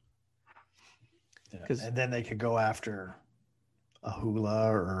 Yeah. And then they could go after a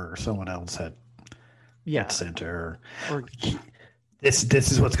Hula or someone else at center. Or this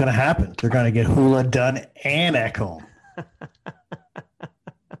is what's going to happen. They're going to get Hula done and Ekholm.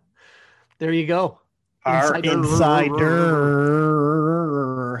 There you go. Our insider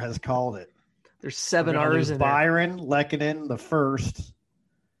has called it. There's 7 R's in Byron, there. Lehkonen, the first,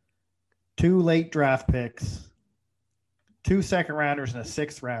 2 late draft picks, 2 second rounders, and a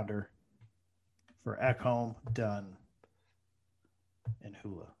 6th rounder for Ekholm, Dunn, and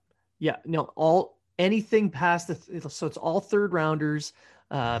Hula. Yeah, no, anything past so it's all 3rd rounders,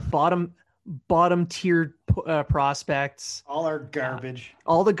 bottom tiered prospects, all our garbage,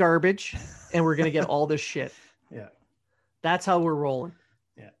 all the garbage, and we're gonna get all this shit. Yeah, that's how we're rolling.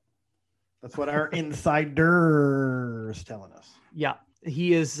 Yeah, that's what our insider is telling us. Yeah,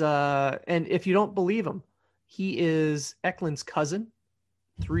 he is, and if you don't believe him, he is Eklund's cousin,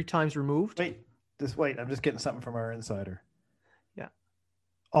 3 times removed. Wait, I'm just getting something from our insider. Yeah.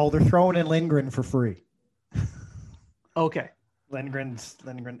 Oh, they're throwing in Lindgren for free. Okay. Lindgren's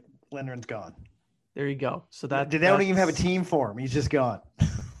gone. There you go. So they don't even have a team for him. He's just gone.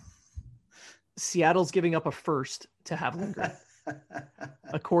 Seattle's giving up a 1st to have Lindgren,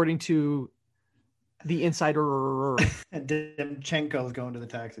 according to the insider. And Demchenko's going to the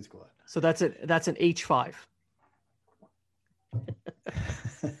taxi squad. So that's it. That's an H5.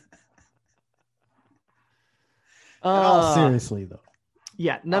 Seriously though.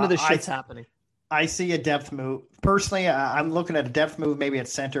 Yeah, none of this shit's happening. I see a depth move. Personally, I'm looking at a depth move, maybe at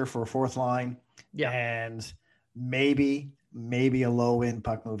center for a 4th line. Yeah. And maybe a low end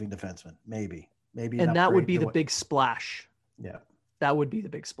puck moving defenseman. Maybe. And that would be the big splash. Yeah. That would be the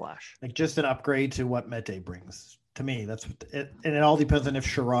big splash. Like just an upgrade to what Mete brings. To me, that's what and it all depends on if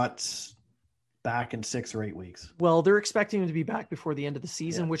Sherratt's back in 6 or 8 weeks. Well, they're expecting him to be back before the end of the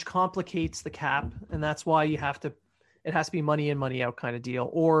season, which complicates the cap. And that's why it has to be money in, money out kind of deal.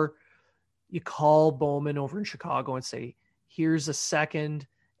 Or you call Bowman over in Chicago and say, here's a 2nd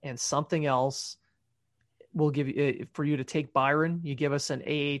and something else. We'll give you for you to take Byron. You give us an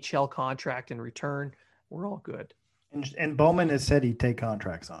AHL contract in return. We're all good. And Bowman has said he'd take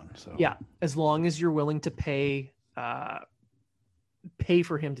contracts on. So yeah, as long as you're willing to pay for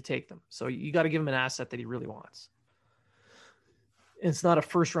him to take them. So you got to give him an asset that he really wants. It's not a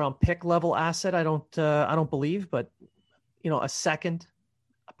 1st round pick level asset. I don't believe, but a 2nd,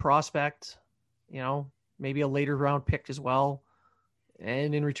 a prospect, maybe a later round pick as well.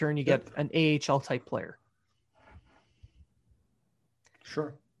 And in return, you get an AHL type player.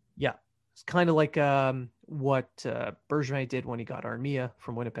 Sure. Yeah. It's kind of like what Bergevin did when he got Armia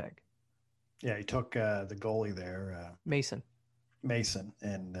from Winnipeg. Yeah, he took the goalie there. Mason.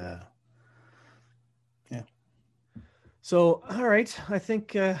 And yeah. So, all right. I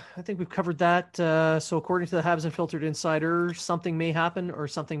think we've covered that. So according to the Habs Unfiltered Insider, something may happen or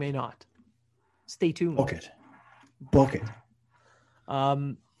something may not. Stay tuned. Book it.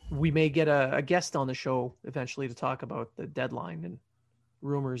 We may get a guest on the show eventually to talk about the deadline and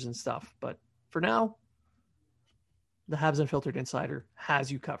rumors and stuff. But for now, the Habs Unfiltered Insider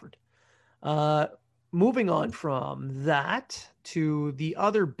has you covered. Moving on from that to the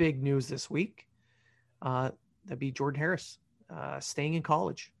other big news this week, that'd be Jordan Harris staying in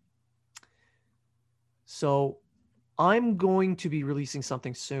college. So I'm going to be releasing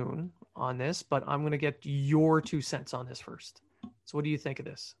something soon on this, but I'm going to get your 2 cents on this first. So what do you think of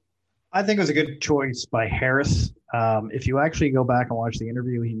this? I think it was a good choice by Harris. If you actually go back and watch the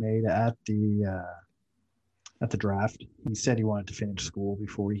interview he made at the draft, he said he wanted to finish school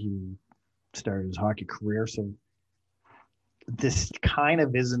before he started his hockey career. So this kind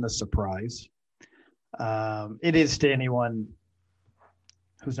of isn't a surprise. It is to anyone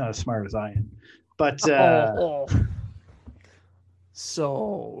who's not as smart as I am. But so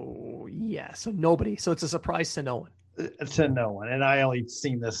nobody. So it's a surprise to no one. To no one. And I only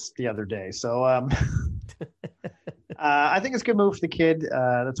seen this the other day. So I think it's a good move for the kid.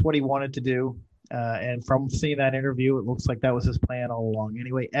 That's what he wanted to do. And from seeing that interview, it looks like that was his plan all along.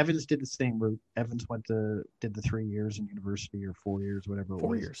 Anyway, Evans did the same route. Evans did the 3 years in university or 4 years, whatever it was.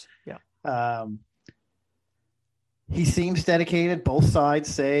 4 years. Yeah. He seems dedicated. Both sides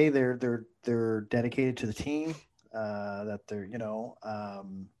say they're dedicated to the team. That they're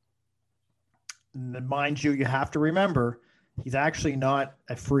mind you, you have to remember he's actually not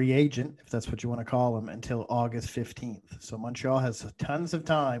a free agent, if that's what you want to call him, until August 15th. So Montreal has tons of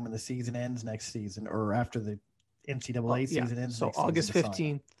time when the season ends next season, or after the NCAA season ends. So next August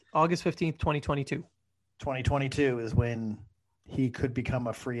 15th, August 15th, 2022. 2022 is when he could become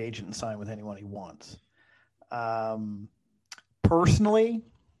a free agent and sign with anyone he wants. Personally,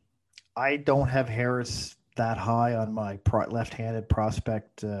 I don't have Harris that high on my left-handed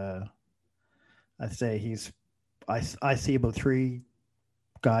prospect. I'd say I see about 3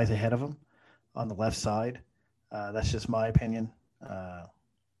 guys ahead of him on the left side. That's just my opinion.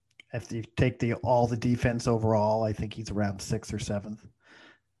 If you take all the defense overall, I think he's around 6th or 7th.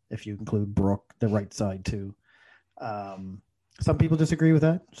 If you include Brook, the right side too. Some people disagree with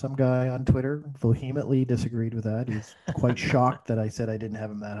that. Some guy on Twitter vehemently disagreed with that. He's quite shocked that I said I didn't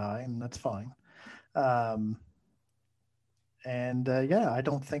have him that high, and that's fine. I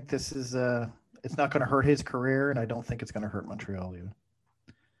don't think this is it's not going to hurt his career, and I don't think it's going to hurt Montreal either.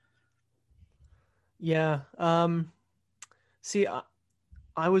 Yeah. See,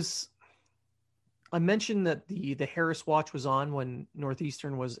 I mentioned that the Harris watch was on when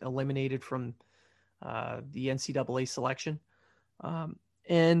Northeastern was eliminated from the NCAA selection. And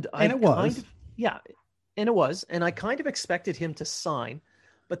it was. And it was. And I kind of expected him to sign.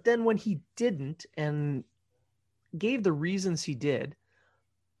 But then when he didn't and gave the reasons he did,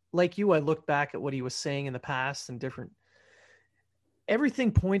 like you, I looked back at what he was saying in the past and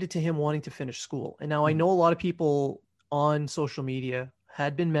everything pointed to him wanting to finish school. And now I know a lot of people on social media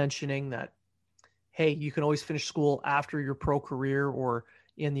had been mentioning that, hey, you can always finish school after your pro career or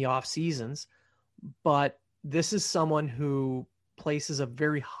in the off seasons. But this is someone who places a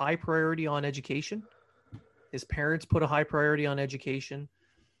very high priority on education. His parents put a high priority on education.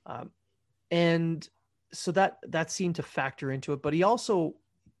 And so that seemed to factor into it. But he also,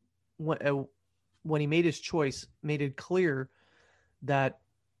 when he made his choice, made it clear that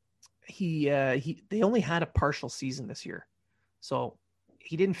they only had a partial season this year. So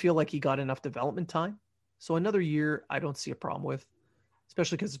he didn't feel like he got enough development time. So another year, I don't see a problem with,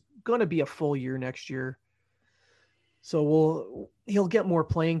 especially because it's going to be a full year next year. So he'll get more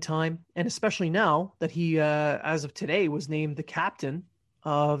playing time. And especially now that he, as of today, was named the captain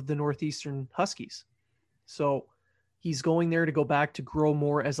of the Northeastern Huskies. So he's going there to go back to grow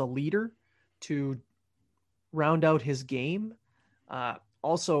more as a leader, to round out his game.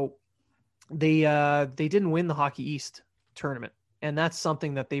 Also, they didn't win the Hockey East tournament, and that's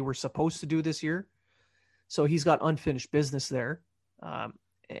something that they were supposed to do this year. So he's got unfinished business there,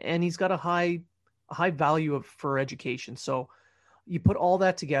 and he's got a high value for education. So you put all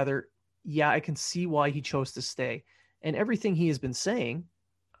that together, yeah, I can see why he chose to stay. And everything he has been saying,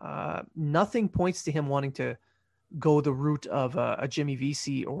 nothing points to him wanting to go the route of a Jimmy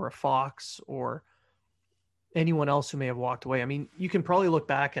Vesey or a Fox or anyone else who may have walked away. I mean, you can probably look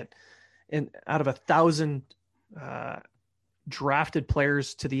back at, and out of 1,000 drafted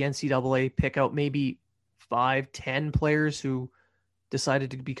players to the NCAA, pick out maybe 5-10 players who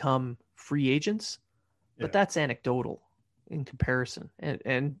decided to become free agents, but that's anecdotal in comparison.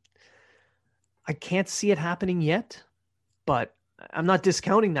 And I can't see it happening yet, but I'm not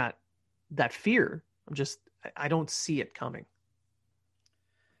discounting that fear. I don't see it coming.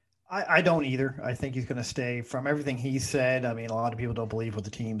 I don't either. I think he's going to stay. From everything he said, I mean, a lot of people don't believe what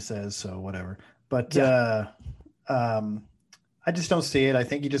the team says, so whatever. But I just don't see it. I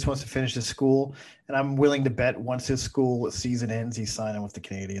think he just wants to finish his school, and I'm willing to bet once his school season ends, he's signing with the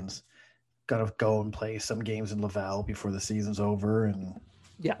Canadians. Got to go and play some games in Laval before the season's over, and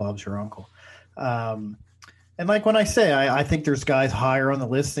Bob's your uncle. And like when I say, I think there's guys higher on the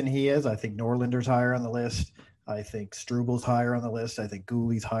list than he is. I think Norlinder's higher on the list. I think Strubal's higher on the list. I think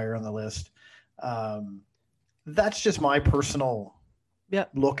Gooley's higher on the list. That's just my personal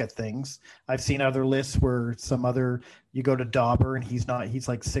look at things. I've seen other lists where you go to Dauber and he's like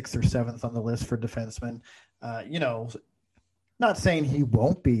 6th or 7th on the list for defensemen. Not saying he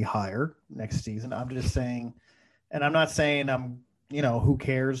won't be higher next season. I'm just saying, and I'm not saying who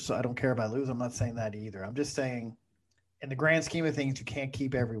cares? I don't care if I lose. I'm not saying that either. I'm just saying in the grand scheme of things, you can't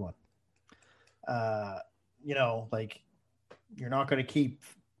keep everyone. Like you're not going to keep.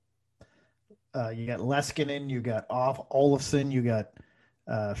 You got Leskinen, you got Olofsson, you got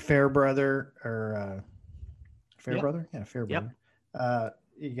Fairbrother or Fairbrother, Fairbrother. Yep.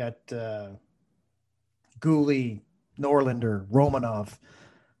 You got Gooley, Norlinder, Romanov.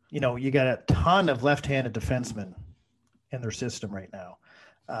 You got a ton of left-handed defensemen in their system right now.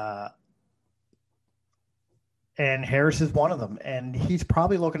 And Harris is one of them. And he's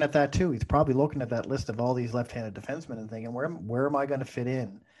probably looking at that too. He's probably looking at that list of all these left-handed defensemen and thinking, where am I going to fit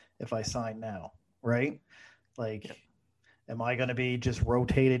in if I sign now? right? Like, am I going to be just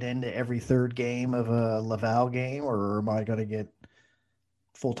rotated into every third game of a Laval game, or am I going to get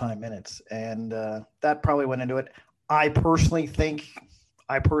full-time minutes? And that probably went into it. I personally think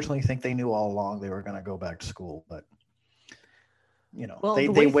they knew all along they were going to go back to school, but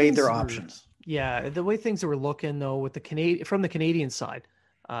they weighed their options. Yeah, the way things were looking though with from the Canadian side,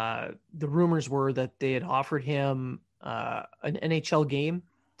 the rumors were that they had offered him an NHL game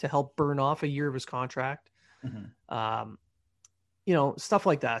to help burn off a year of his contract. Mm-hmm. Stuff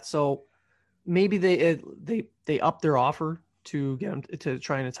like that. So maybe they upped their offer to get him to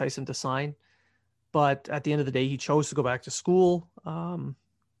try and entice him to sign. But at the end of the day, he chose to go back to school.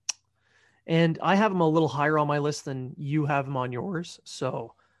 And I have him a little higher on my list than you have him on yours.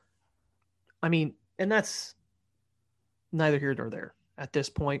 So, I mean, and that's neither here nor there at this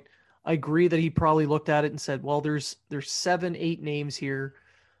point. I agree that he probably looked at it and said, well, there's 7-8 names here.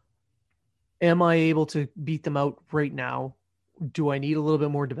 Am I able to beat them out right now? Do I need a little bit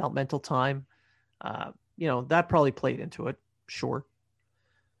more developmental time? That probably played into it. Sure.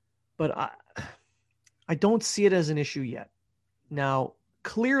 But I don't see it as an issue yet. Now,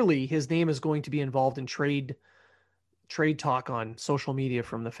 clearly his name is going to be involved in trade talk on social media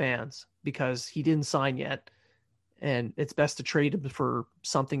from the fans because he didn't sign yet. And it's best to trade him for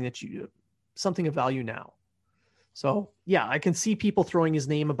something of value now. So yeah, I can see people throwing his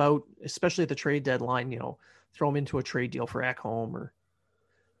name about, especially at the trade deadline, throw him into a trade deal for Ekholm, or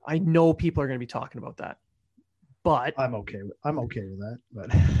I know people are going to be talking about that, but I'm okay with that, but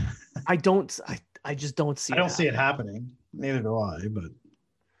I just don't see, I don't see it happening. Neither do I, but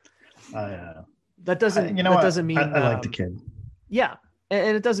that doesn't mean I like the kid. Yeah.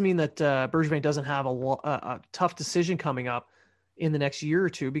 And it doesn't mean that Bergevin doesn't have a tough decision coming up in the next year or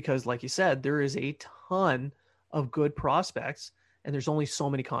two, because like you said, there is a ton of good prospects and there's only so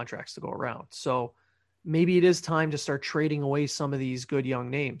many contracts to go around. So maybe it is time to start trading away some of these good young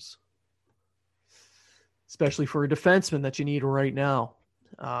names, especially for a defenseman that you need right now.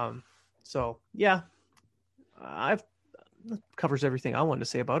 So yeah, that covers everything I wanted to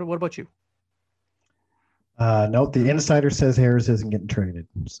say about it. What about you? Note the insider says Harris isn't getting traded,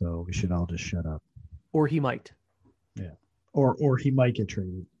 so we should all just shut up. Or he might. Yeah. Or he might get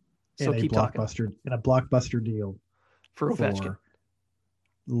traded. So keep talking. In a blockbuster deal for Ovechkin.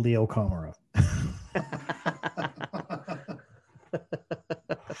 Leo Komarov.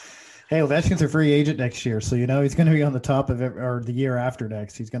 Hey, Ovechkin's a free agent next year, so he's going to be on the top of or the year after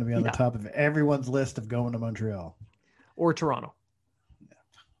next. He's going to be on the top of everyone's list of going to Montreal or Toronto.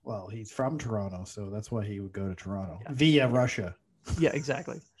 Well, he's from Toronto, so that's why he would go to Toronto via Russia. Yeah,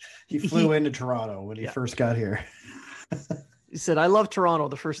 exactly. He flew into Toronto when he first got here. He said, I love Toronto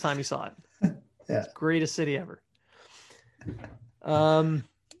the first time he saw it. Yeah. It's the greatest city ever.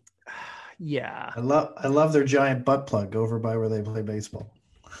 Yeah. I love their giant butt plug over by where they play baseball.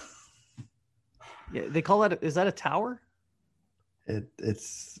 Yeah, they call that, is that a tower?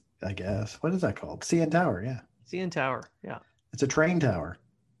 It's I guess. What is that called? CN Tower, yeah. CN Tower, yeah. It's a train tower.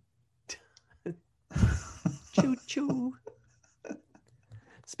 Choo choo.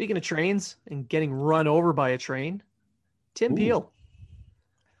 Speaking of trains and getting run over by a train, Tim Peel.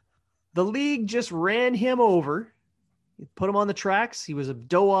 The league just ran him over. He put him on the tracks. He was a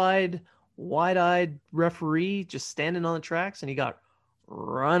doe-eyed, wide-eyed referee just standing on the tracks, and he got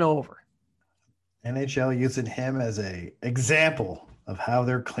run over. NHL using him as a example of how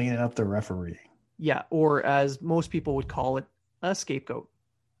they're cleaning up the refereeing. Yeah, or as most people would call it, a scapegoat.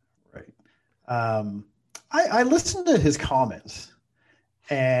 Right. I listened to his comments,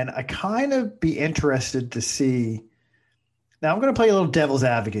 and I kind of be interested to see. Now I'm going to play a little devil's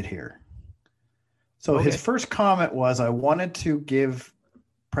advocate here. So his first comment was, I wanted to give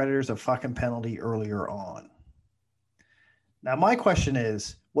Predators a fucking penalty earlier on. Now my question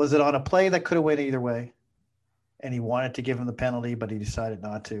is, was it on a play that could have went either way? And he wanted to give him the penalty, but he decided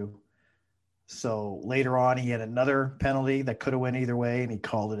not to. So later on, he had another penalty that could have went either way, and he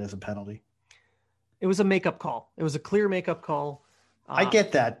called it as a penalty. It was a makeup call. It was a clear makeup call. I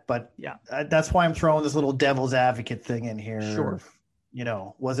get that, but yeah, that's why I'm throwing this little devil's advocate thing in here. Sure.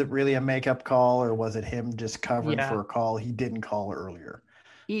 Was it really a makeup call, or was it him just covering for a call he didn't call earlier?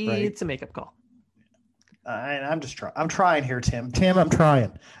 Right? It's a makeup call. I'm just trying. I'm trying here, Tim. I'm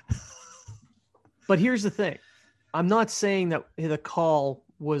trying. But here's the thing. I'm not saying that the call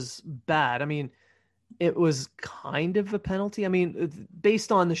was bad. I mean, it was kind of a penalty. I mean,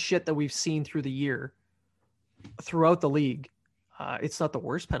 based on the shit that we've seen through the year, throughout the league, it's not the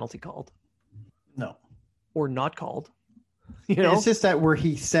worst penalty called. No. Or not called. It's just that where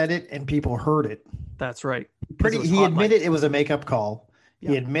he said it and people heard it. That's right. He admitted it was a makeup call.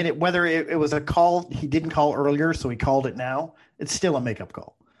 He admitted whether it was a call he didn't call earlier, so he called it now. It's still a makeup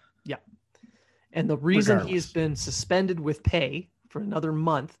call. Yeah. And the reason Regardless. he's been suspended with pay for another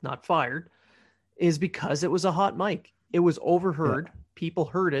month, not fired, is because it was a hot mic. It was overheard. Yeah. People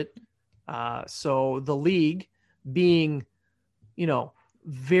heard it. So the league, being,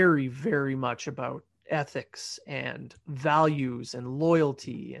 very, very much about ethics and values and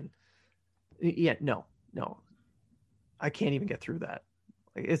loyalty, and no, I can't even get through that.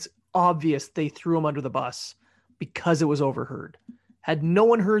 It's obvious they threw him under the bus because it was overheard. Had no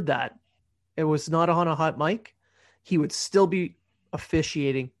one heard that, it was not on a hot mic, he would still be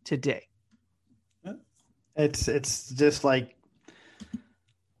officiating today. It's just like,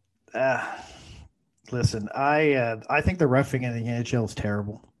 listen, I think the reffing in the NHL is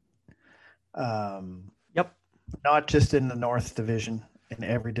terrible. Yep. Not just in the North Division, in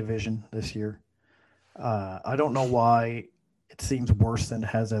every division this year. I don't know why it seems worse than it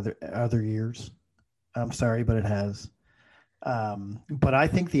has other years. I'm sorry, but it has. But I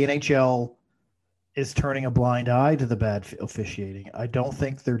think the NHL is turning a blind eye to the bad officiating. I don't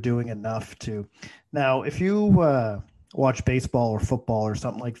think they're doing enough to. Now, if you watch baseball or football or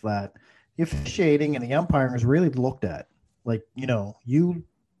something like that, the officiating and the umpiring is really looked at. Like, the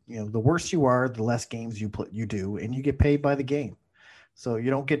worse you are, the less games you do, and you get paid by the game. So you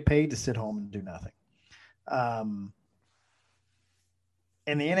don't get paid to sit home and do nothing.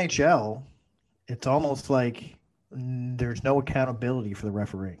 In the NHL, it's almost like there's no accountability for the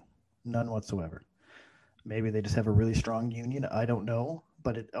refereeing, none whatsoever. Maybe they just have a really strong union. I don't know,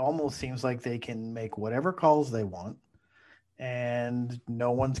 but it almost seems like they can make whatever calls they want, and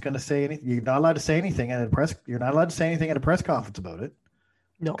no one's going to say anything. You're not allowed to say anything at a press. You're not allowed to say anything at a press conference about it.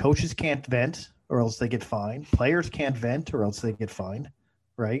 No, coaches can't vent, or else they get fined. Players can't vent, or else they get fined.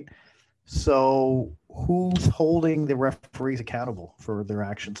 Right. So who's holding the referees accountable for their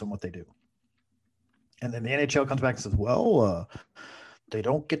actions and what they do? And then the NHL comes back and says, well, they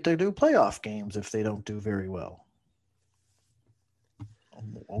don't get to do playoff games if they don't do very well.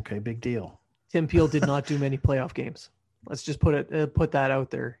 Okay, big deal. Tim Peel did not do many playoff games. Let's just put that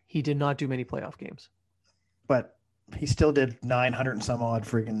out there. He did not do many playoff games. But he still did 900 and some odd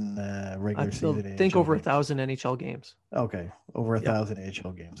freaking regular season. I think over 1,000 NHL games. Okay, over 1,000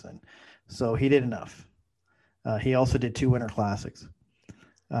 NHL games then. So he did enough. He also did 2 Winter Classics.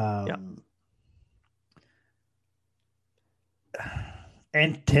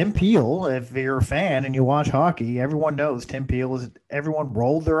 And Tim Peel, if you're a fan and you watch hockey, everyone knows Tim Peel everyone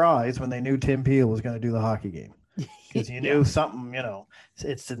rolled their eyes when they knew Tim Peel was going to do the hockey game. Because you knew something,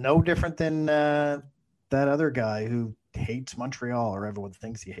 it's no different than that other guy who hates Montreal, or everyone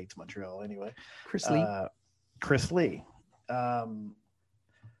thinks he hates Montreal anyway. Chris Lee. Chris Lee. I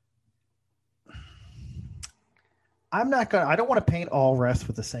don't want to paint all refs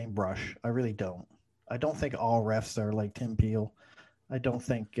with the same brush. I really don't. I don't think all refs are like Tim Peel. I don't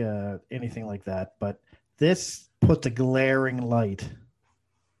think anything like that. But this puts a glaring light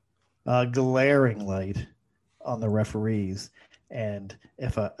on the referees. And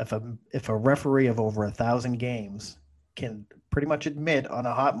if a referee of over 1,000 games can pretty much admit on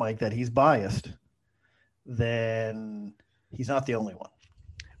a hot mic that he's biased, then he's not the only one.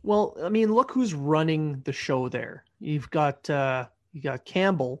 Well, I mean, look who's running the show there. You've got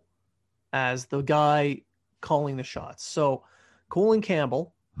Campbell as the guy calling the shots. So Colin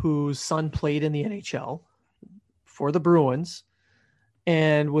Campbell, whose son played in the NHL for the Bruins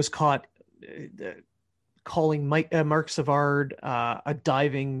and was caught calling Mark Savard a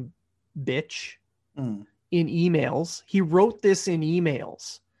diving bitch in emails. He wrote this in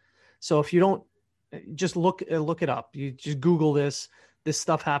emails. So if you don't, just look it up. You just Google this. This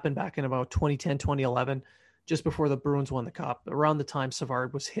stuff happened back in about 2010, 2011, just before the Bruins won the Cup, around the time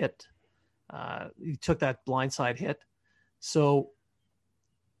Savard was hit. He took that blindside hit. So,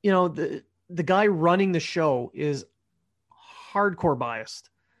 the guy running the show is hardcore biased.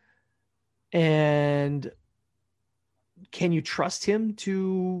 And can you trust him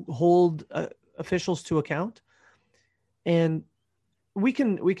to hold officials to account? And we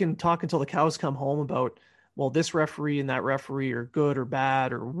can talk until the cows come home about, well, this referee and that referee are good or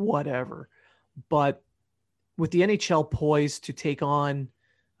bad or whatever. But with the NHL poised to take on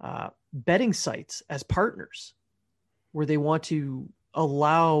betting sites as partners, where they want to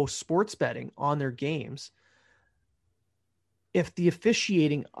allow sports betting on their games, if the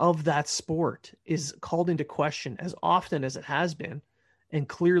officiating of that sport is called into question as often as it has been, and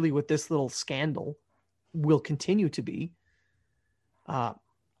clearly with this little scandal will continue to be,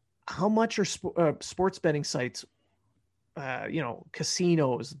 how much are sports betting sites,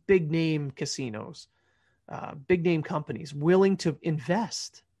 casinos, big name casinos, big name companies willing to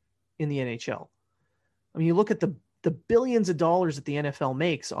invest in the NHL. I mean, you look at the billions of dollars that the NFL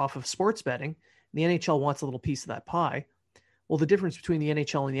makes off of sports betting, and the NHL wants a little piece of that pie. Well, the difference between the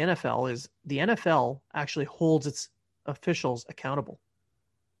NHL and the NFL is the NFL actually holds its officials accountable.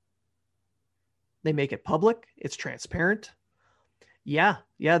 They make it public. It's transparent. Yeah,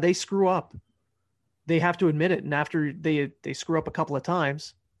 they screw up. They have to admit it. And after they screw up a couple of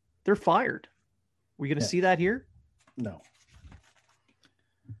times, they're fired. We're going to see that here? No.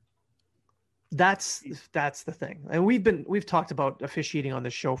 That's the thing. And we've talked about officiating on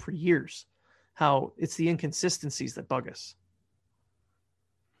this show for years, how it's the inconsistencies that bug us.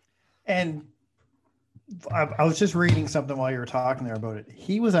 And I was just reading something while you were talking there about it.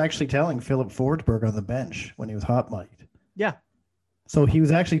 He was actually telling Philip Forsberg on the bench when he was hot mic'd. Yeah. So he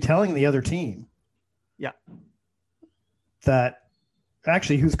was actually telling the other team. Yeah. That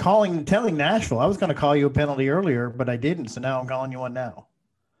actually who's telling Nashville, I was going to call you a penalty earlier, but I didn't. So now I'm calling you one now.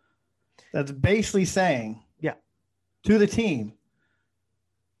 That's basically saying, yeah, to the team,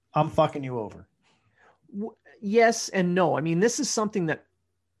 I'm fucking you over. Yes and no. I mean, this is something that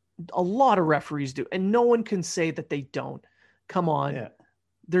a lot of referees do, and no one can say that they don't. Come on. Yeah.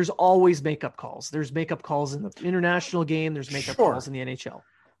 There's always makeup calls. There's makeup calls in the international game. There's makeup calls in the NHL.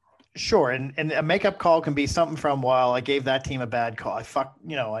 Sure. And a makeup call can be something from, well, I gave that team a bad call.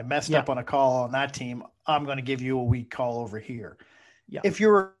 I messed up on a call on that team. I'm going to give you a weak call over here. Yeah. If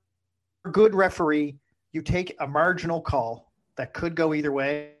you're a good referee, you take a marginal call that could go either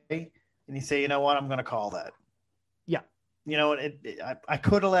way and you say, you know what, I'm going to call that. Yeah. You know, I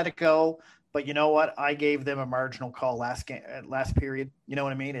could have let it go, but you know what? I gave them a marginal call last period. You know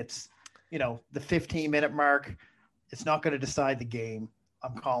what I mean? It's, the 15-minute mark. It's not going to decide the game.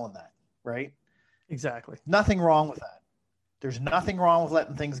 I'm calling that, right? Exactly. Nothing wrong with that. There's nothing wrong with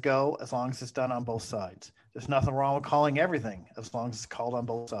letting things go as long as it's done on both sides. There's nothing wrong with calling everything as long as it's called on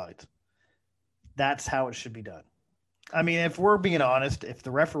both sides. That's how it should be done. I mean, if we're being honest, if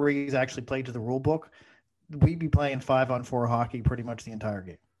the referees actually played to the rule book, we'd be playing 5-on-4 hockey pretty much the entire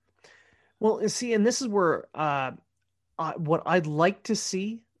game. Well, see, and this is where what I'd like to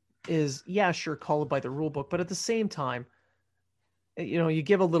see is, yeah, sure, call it by the rule book, but at the same time, you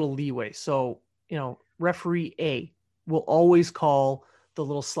give a little leeway. So, referee A will always call the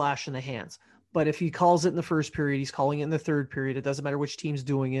little slash in the hands. But if he calls it in the first period, he's calling it in the third period. It doesn't matter which team's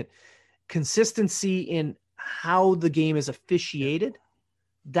doing it. Consistency in how the game is officiated,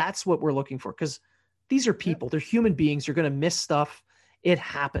 that's what we're looking for. Because these are people. They're human beings. You're going to miss stuff. It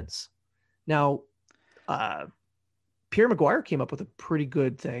happens. Now, Pierre McGuire came up with a pretty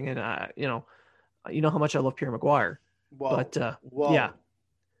good thing. And, you know how much I love Pierre McGuire. But yeah,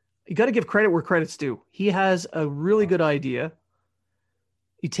 you got to give credit where credit's due. He has a really good idea.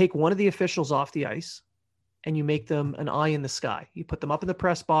 You take one of the officials off the ice and you make them an eye in the sky. You put them up in the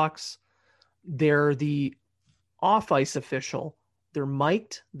press box. They're the off-ice official. They're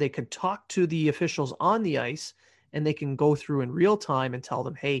mic'd. They can talk to the officials on the ice, and they can go through in real time and tell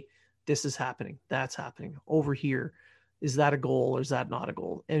them, hey, this is happening. That's happening over here. Is that a goal or is that not a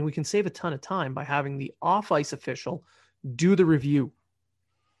goal? And we can save a ton of time by having the off-ice official do the review.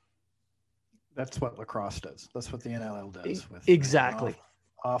 That's what lacrosse does. That's what the NLL does. With exactly.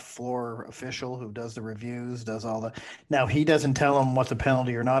 Off-floor official who does the reviews, does all the. Now, he doesn't tell them what's a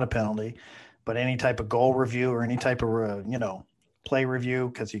penalty or not a penalty, but any type of goal review or any type of, play review,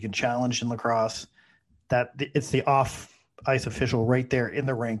 because you can challenge in lacrosse, that it's the off-ice official right there in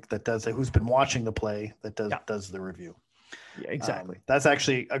the rink that does it, who's been watching the play, that does the review. Yeah, exactly. That's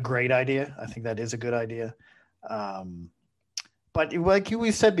actually a great idea. I think that is a good idea. But like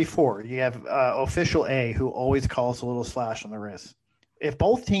we said before, you have official A who always calls a little slash on the wrist. If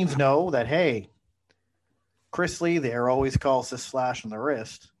both teams know that, hey, Chris Lee there always calls this slash on the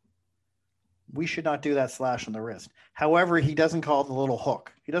wrist, we should not do that slash on the wrist. However, he doesn't call the little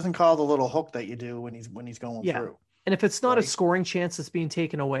hook. He doesn't call the little hook that you do when he's going through. And if it's not a scoring chance that's being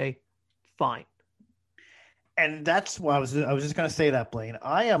taken away, fine. And that's why I was just going to say that, Blaine.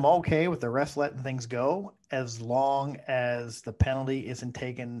 I am okay with the refs letting things go as long as the penalty isn't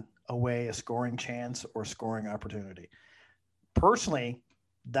taking away a scoring chance or scoring opportunity. Personally,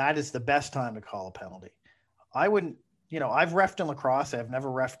 that is the best time to call a penalty. I wouldn't, I've reffed in lacrosse. I've never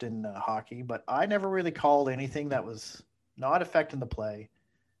reffed in hockey, but I never really called anything that was not affecting the play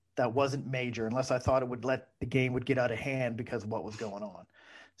that wasn't major, unless I thought the game would get out of hand because of what was going on.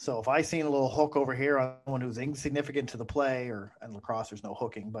 So if I seen a little hook over here on someone who's insignificant to the play, and lacrosse, there's no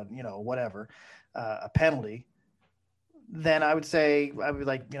hooking, but whatever, a penalty, then I would be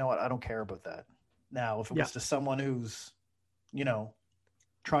like, you know what, I don't care about that. Now, if it was to someone who's,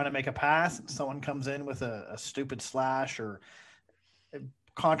 trying to make a pass and someone comes in with a stupid slash, or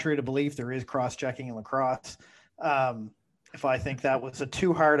contrary to belief, there is cross-checking in lacrosse. If I think that was a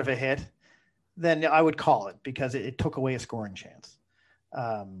too hard of a hit, then I would call it because it took away a scoring chance.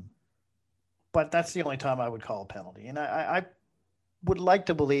 But that's the only time I would call a penalty. And I would like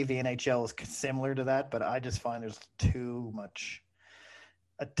to believe the NHL is similar to that, but I just find there's too much.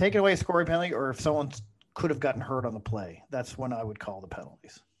 Taking away a scoring penalty, or if someone could have gotten hurt on the play, that's when I would call the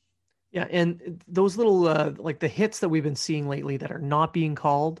penalties. Yeah, and those little like the hits that we've been seeing lately that are not being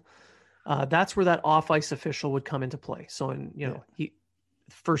called, that's where that off-ice official would come into play. So, he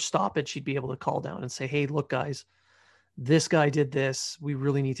first stoppage, he'd be able to call down and say, "Hey, look, guys, this guy did this. We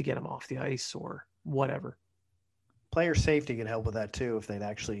really need to get him off the ice," or whatever. Player safety could help with that too if they'd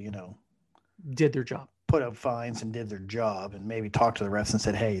actually, did their job, put up fines and did their job, and maybe talk to the refs and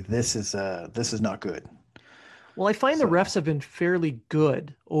said, "Hey, this is not good." Well, I find the refs have been fairly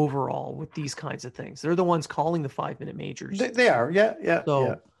good overall with these kinds of things. They're the ones calling the 5-minute majors. They are, yeah. So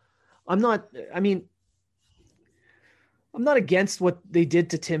yeah. I'm not against what they did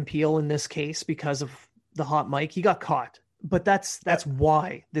to Tim Peel in this case because of the hot mic. He got caught, but that's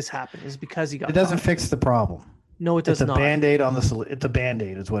why this happened, is because he got caught. It doesn't fix the problem. No, it does not. It's a Band-Aid on it's a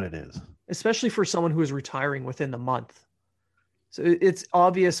Band-Aid is what it is. Especially for someone who is retiring within the month. So it's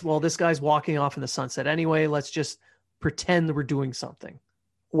obvious, well, this guy's walking off in the sunset anyway. Let's just pretend that we're doing something.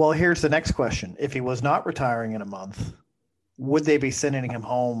 Well, here's the next question. If he was not retiring in a month, would they be sending him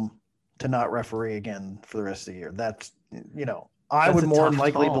home to not referee again for the rest of the year? I would more than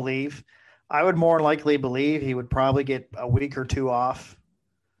likely believe he would probably get a week or two off.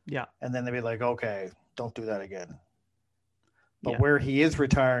 Yeah. And then they'd be like, okay, don't do that again. But where he is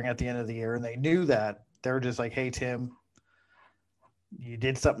retiring at the end of the year, and they knew that, they're just like, "Hey, Tim, you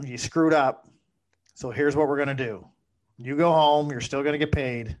did something, you screwed up. So here's what we're going to do. You go home. You're still going to get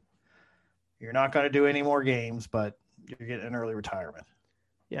paid. You're not going to do any more games, but you're getting an early retirement."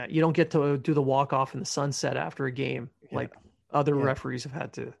 Yeah. You don't get to do the walk off in the sunset after a game like other referees have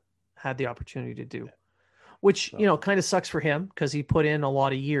had the opportunity to do, which, kind of sucks for him because he put in a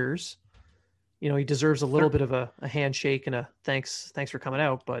lot of years. He deserves a little bit of a handshake and a thanks for coming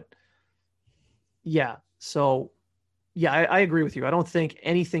out. But yeah, so yeah, I agree with you. I don't think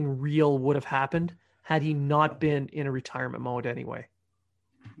anything real would have happened had he not been in a retirement mode anyway.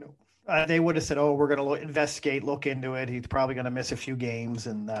 No. They would have said, "Oh, we're going to investigate, look into it. He's probably going to miss a few games,"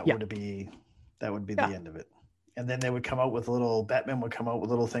 and that would be the end of it. And then they would come out with Bettman would come out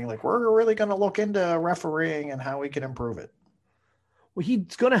with a little thing like, "We're really going to look into refereeing and how we can improve it." Well,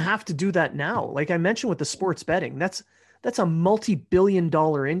 he's going to have to do that now. Like I mentioned with the sports betting, that's a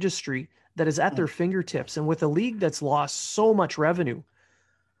multi-billion-dollar industry that is at their fingertips. And with a league that's lost so much revenue,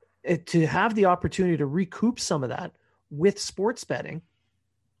 to have the opportunity to recoup some of that with sports betting,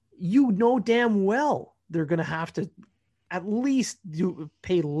 damn well they're going to have to at least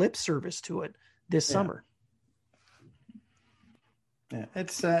pay lip service to it this summer. Yeah,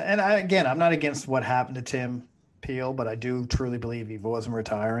 it's I'm not against what happened to Tim Peel, but I do truly believe if he wasn't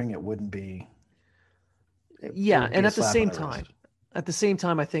retiring, it wouldn't be. And at the same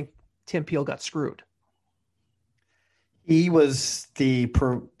time, I think Tim Peel got screwed. He was the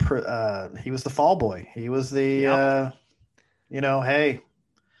he was the fall boy. He was the hey,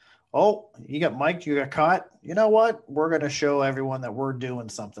 oh, you got mic'd, you got caught. You know what? We're going to show everyone that we're doing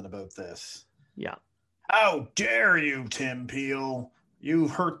something about this. Yeah. How dare you, Tim Peel? You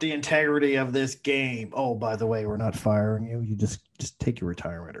hurt the integrity of this game. Oh, by the way, we're not firing you. You just take your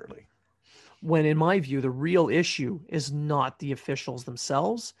retirement early. When in my view, the real issue is not the officials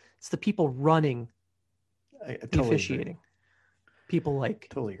themselves. It's the people running I totally officiating. Agree. People like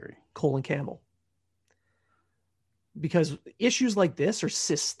totally agree. Colin Campbell. Because issues like this are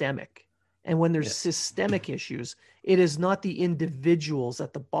systemic. And when there's systemic issues, it is not the individuals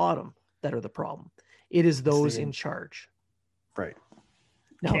at the bottom that are the problem. It is those in charge. Right.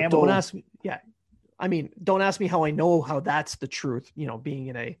 Now, don't ask me. Yeah. I mean, don't ask me how I know how that's the truth, being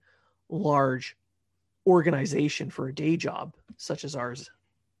in a large organization for a day job such as ours.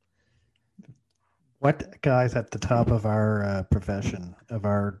 What guys at the top of our profession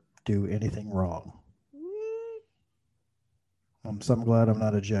do anything wrong? I'm glad I'm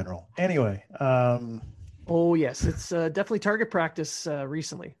not a general. Anyway. Oh yes, it's definitely target practice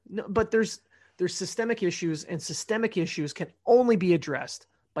recently. No, but there's systemic issues, and systemic issues can only be addressed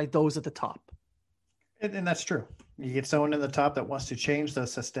by those at the top. And that's true. You get someone in the top that wants to change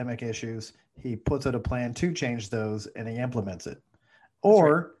those systemic issues. He puts out a plan to change those, and he implements it.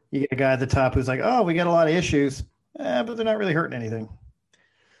 Or you get a guy at the top who's like, "Oh, we got a lot of issues, but they're not really hurting anything.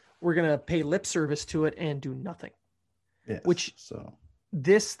 We're going to pay lip service to it and do nothing." Yes. Which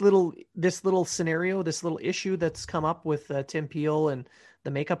this little scenario, this little issue that's come up with Tim Peel and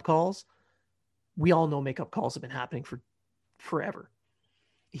the makeup calls, we all know makeup calls have been happening for forever.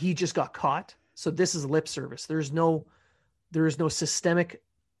 He just got caught. So this is lip service. There is no systemic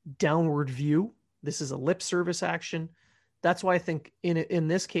downward view. This is a lip service action. That's why I think in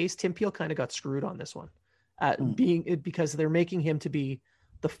this case, Tim Peel kind of got screwed on this one, because they're making him to be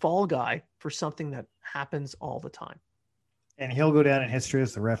the fall guy for something that happens all the time. And he'll go down in history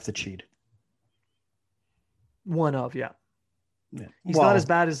as the ref that cheated. One of, yeah. He's not as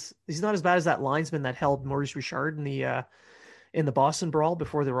bad as that linesman that held Maurice Richard in the Boston Brawl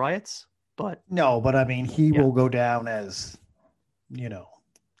before the riots. But I mean, he will go down as,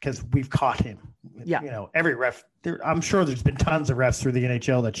 because we've caught him. Yeah. Every ref. I'm sure there's been tons of refs through the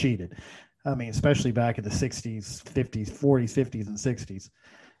NHL that cheated. I mean, especially back in the 60s, 50s, 40s, 50s, and 60s.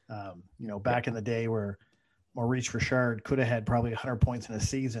 Back in the day where Maurice Richard could have had probably 100 points in a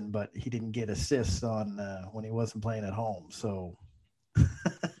season, but he didn't get assists on when he wasn't playing at home. So,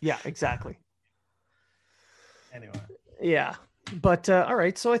 yeah, exactly. Anyway, yeah, but all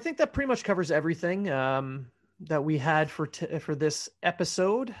right. So I think that pretty much covers everything that we had for this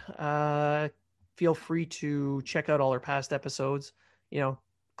episode. Feel free to check out all our past episodes.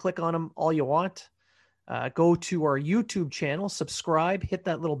 Click on them all you want. Go to our YouTube channel, subscribe, hit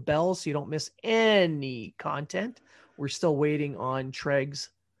that little bell so you don't miss any content. We're still waiting on Treg's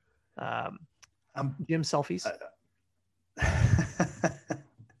gym selfies.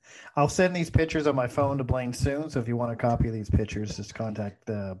 I'll send these pictures on my phone to Blaine soon. So if you want a copy of these pictures, just contact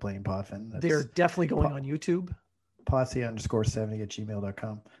Blaine Potvin. They're definitely going on YouTube.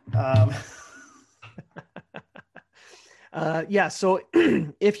 Posse_70@gmail.com. So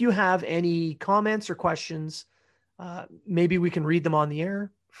if you have any comments or questions, maybe we can read them on the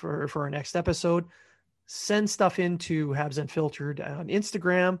air for our next episode. Send stuff into Habs Unfiltered on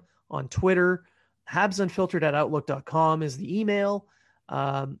Instagram, on Twitter. habsunfiltered@outlook.com is the email.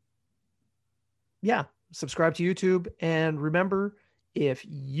 Subscribe to YouTube. And remember, if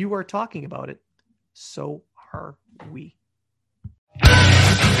you are talking about it, so are we.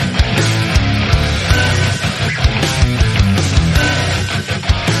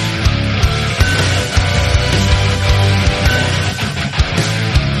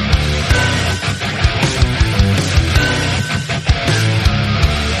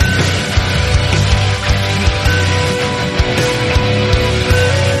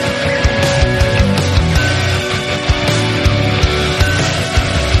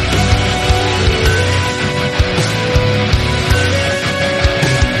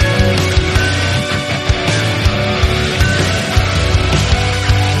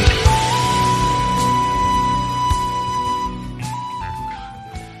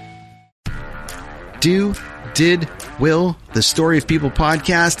 Do, Did, Will, the Story of People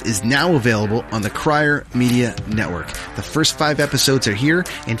podcast is now available on the Crier Media Network. The first 5 episodes are here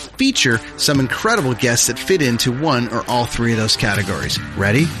and feature some incredible guests that fit into one or all 3 of those categories.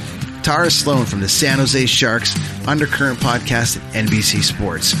 Ready? Tara Sloan from the San Jose Sharks Undercurrent podcast at NBC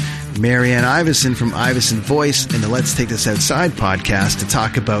Sports. Marianne Iveson from Iveson Voice and the Let's Take This Outside podcast to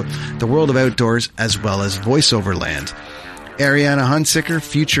talk about the world of outdoors as well as voiceover land. Ariana Hunsicker,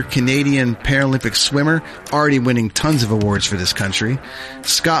 future Canadian Paralympic swimmer, already winning tons of awards for this country.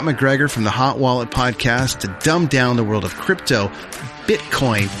 Scott McGregor from the Hot Wallet podcast to dumb down the world of crypto,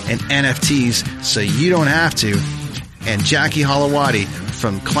 Bitcoin, and NFTs so you don't have to. And Jackie Holowati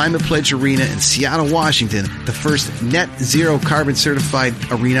from Climate Pledge Arena in Seattle, Washington, the first net zero carbon certified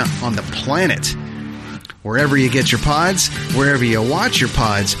arena on the planet. Wherever you get your pods, wherever you watch your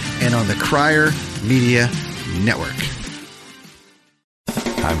pods, and on the Crier Media Network.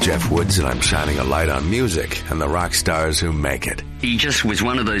 I'm Jeff Woods, and I'm shining a light on music and the rock stars who make it. He just was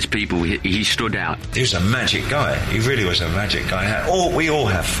one of those people. He stood out. He was a magic guy. He really was a magic guy. We all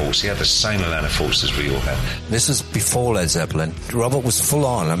have faults. He had the same amount of faults as we all have. This was before Led Zeppelin. Robert was full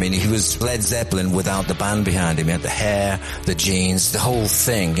on. I mean, he was Led Zeppelin without the band behind him. He had the hair, the jeans, the whole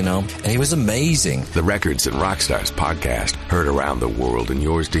thing, and he was amazing. The Records and Rockstars podcast, heard around the world and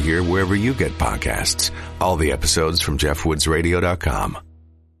yours to hear wherever you get podcasts. All the episodes from JeffWoodsRadio.com.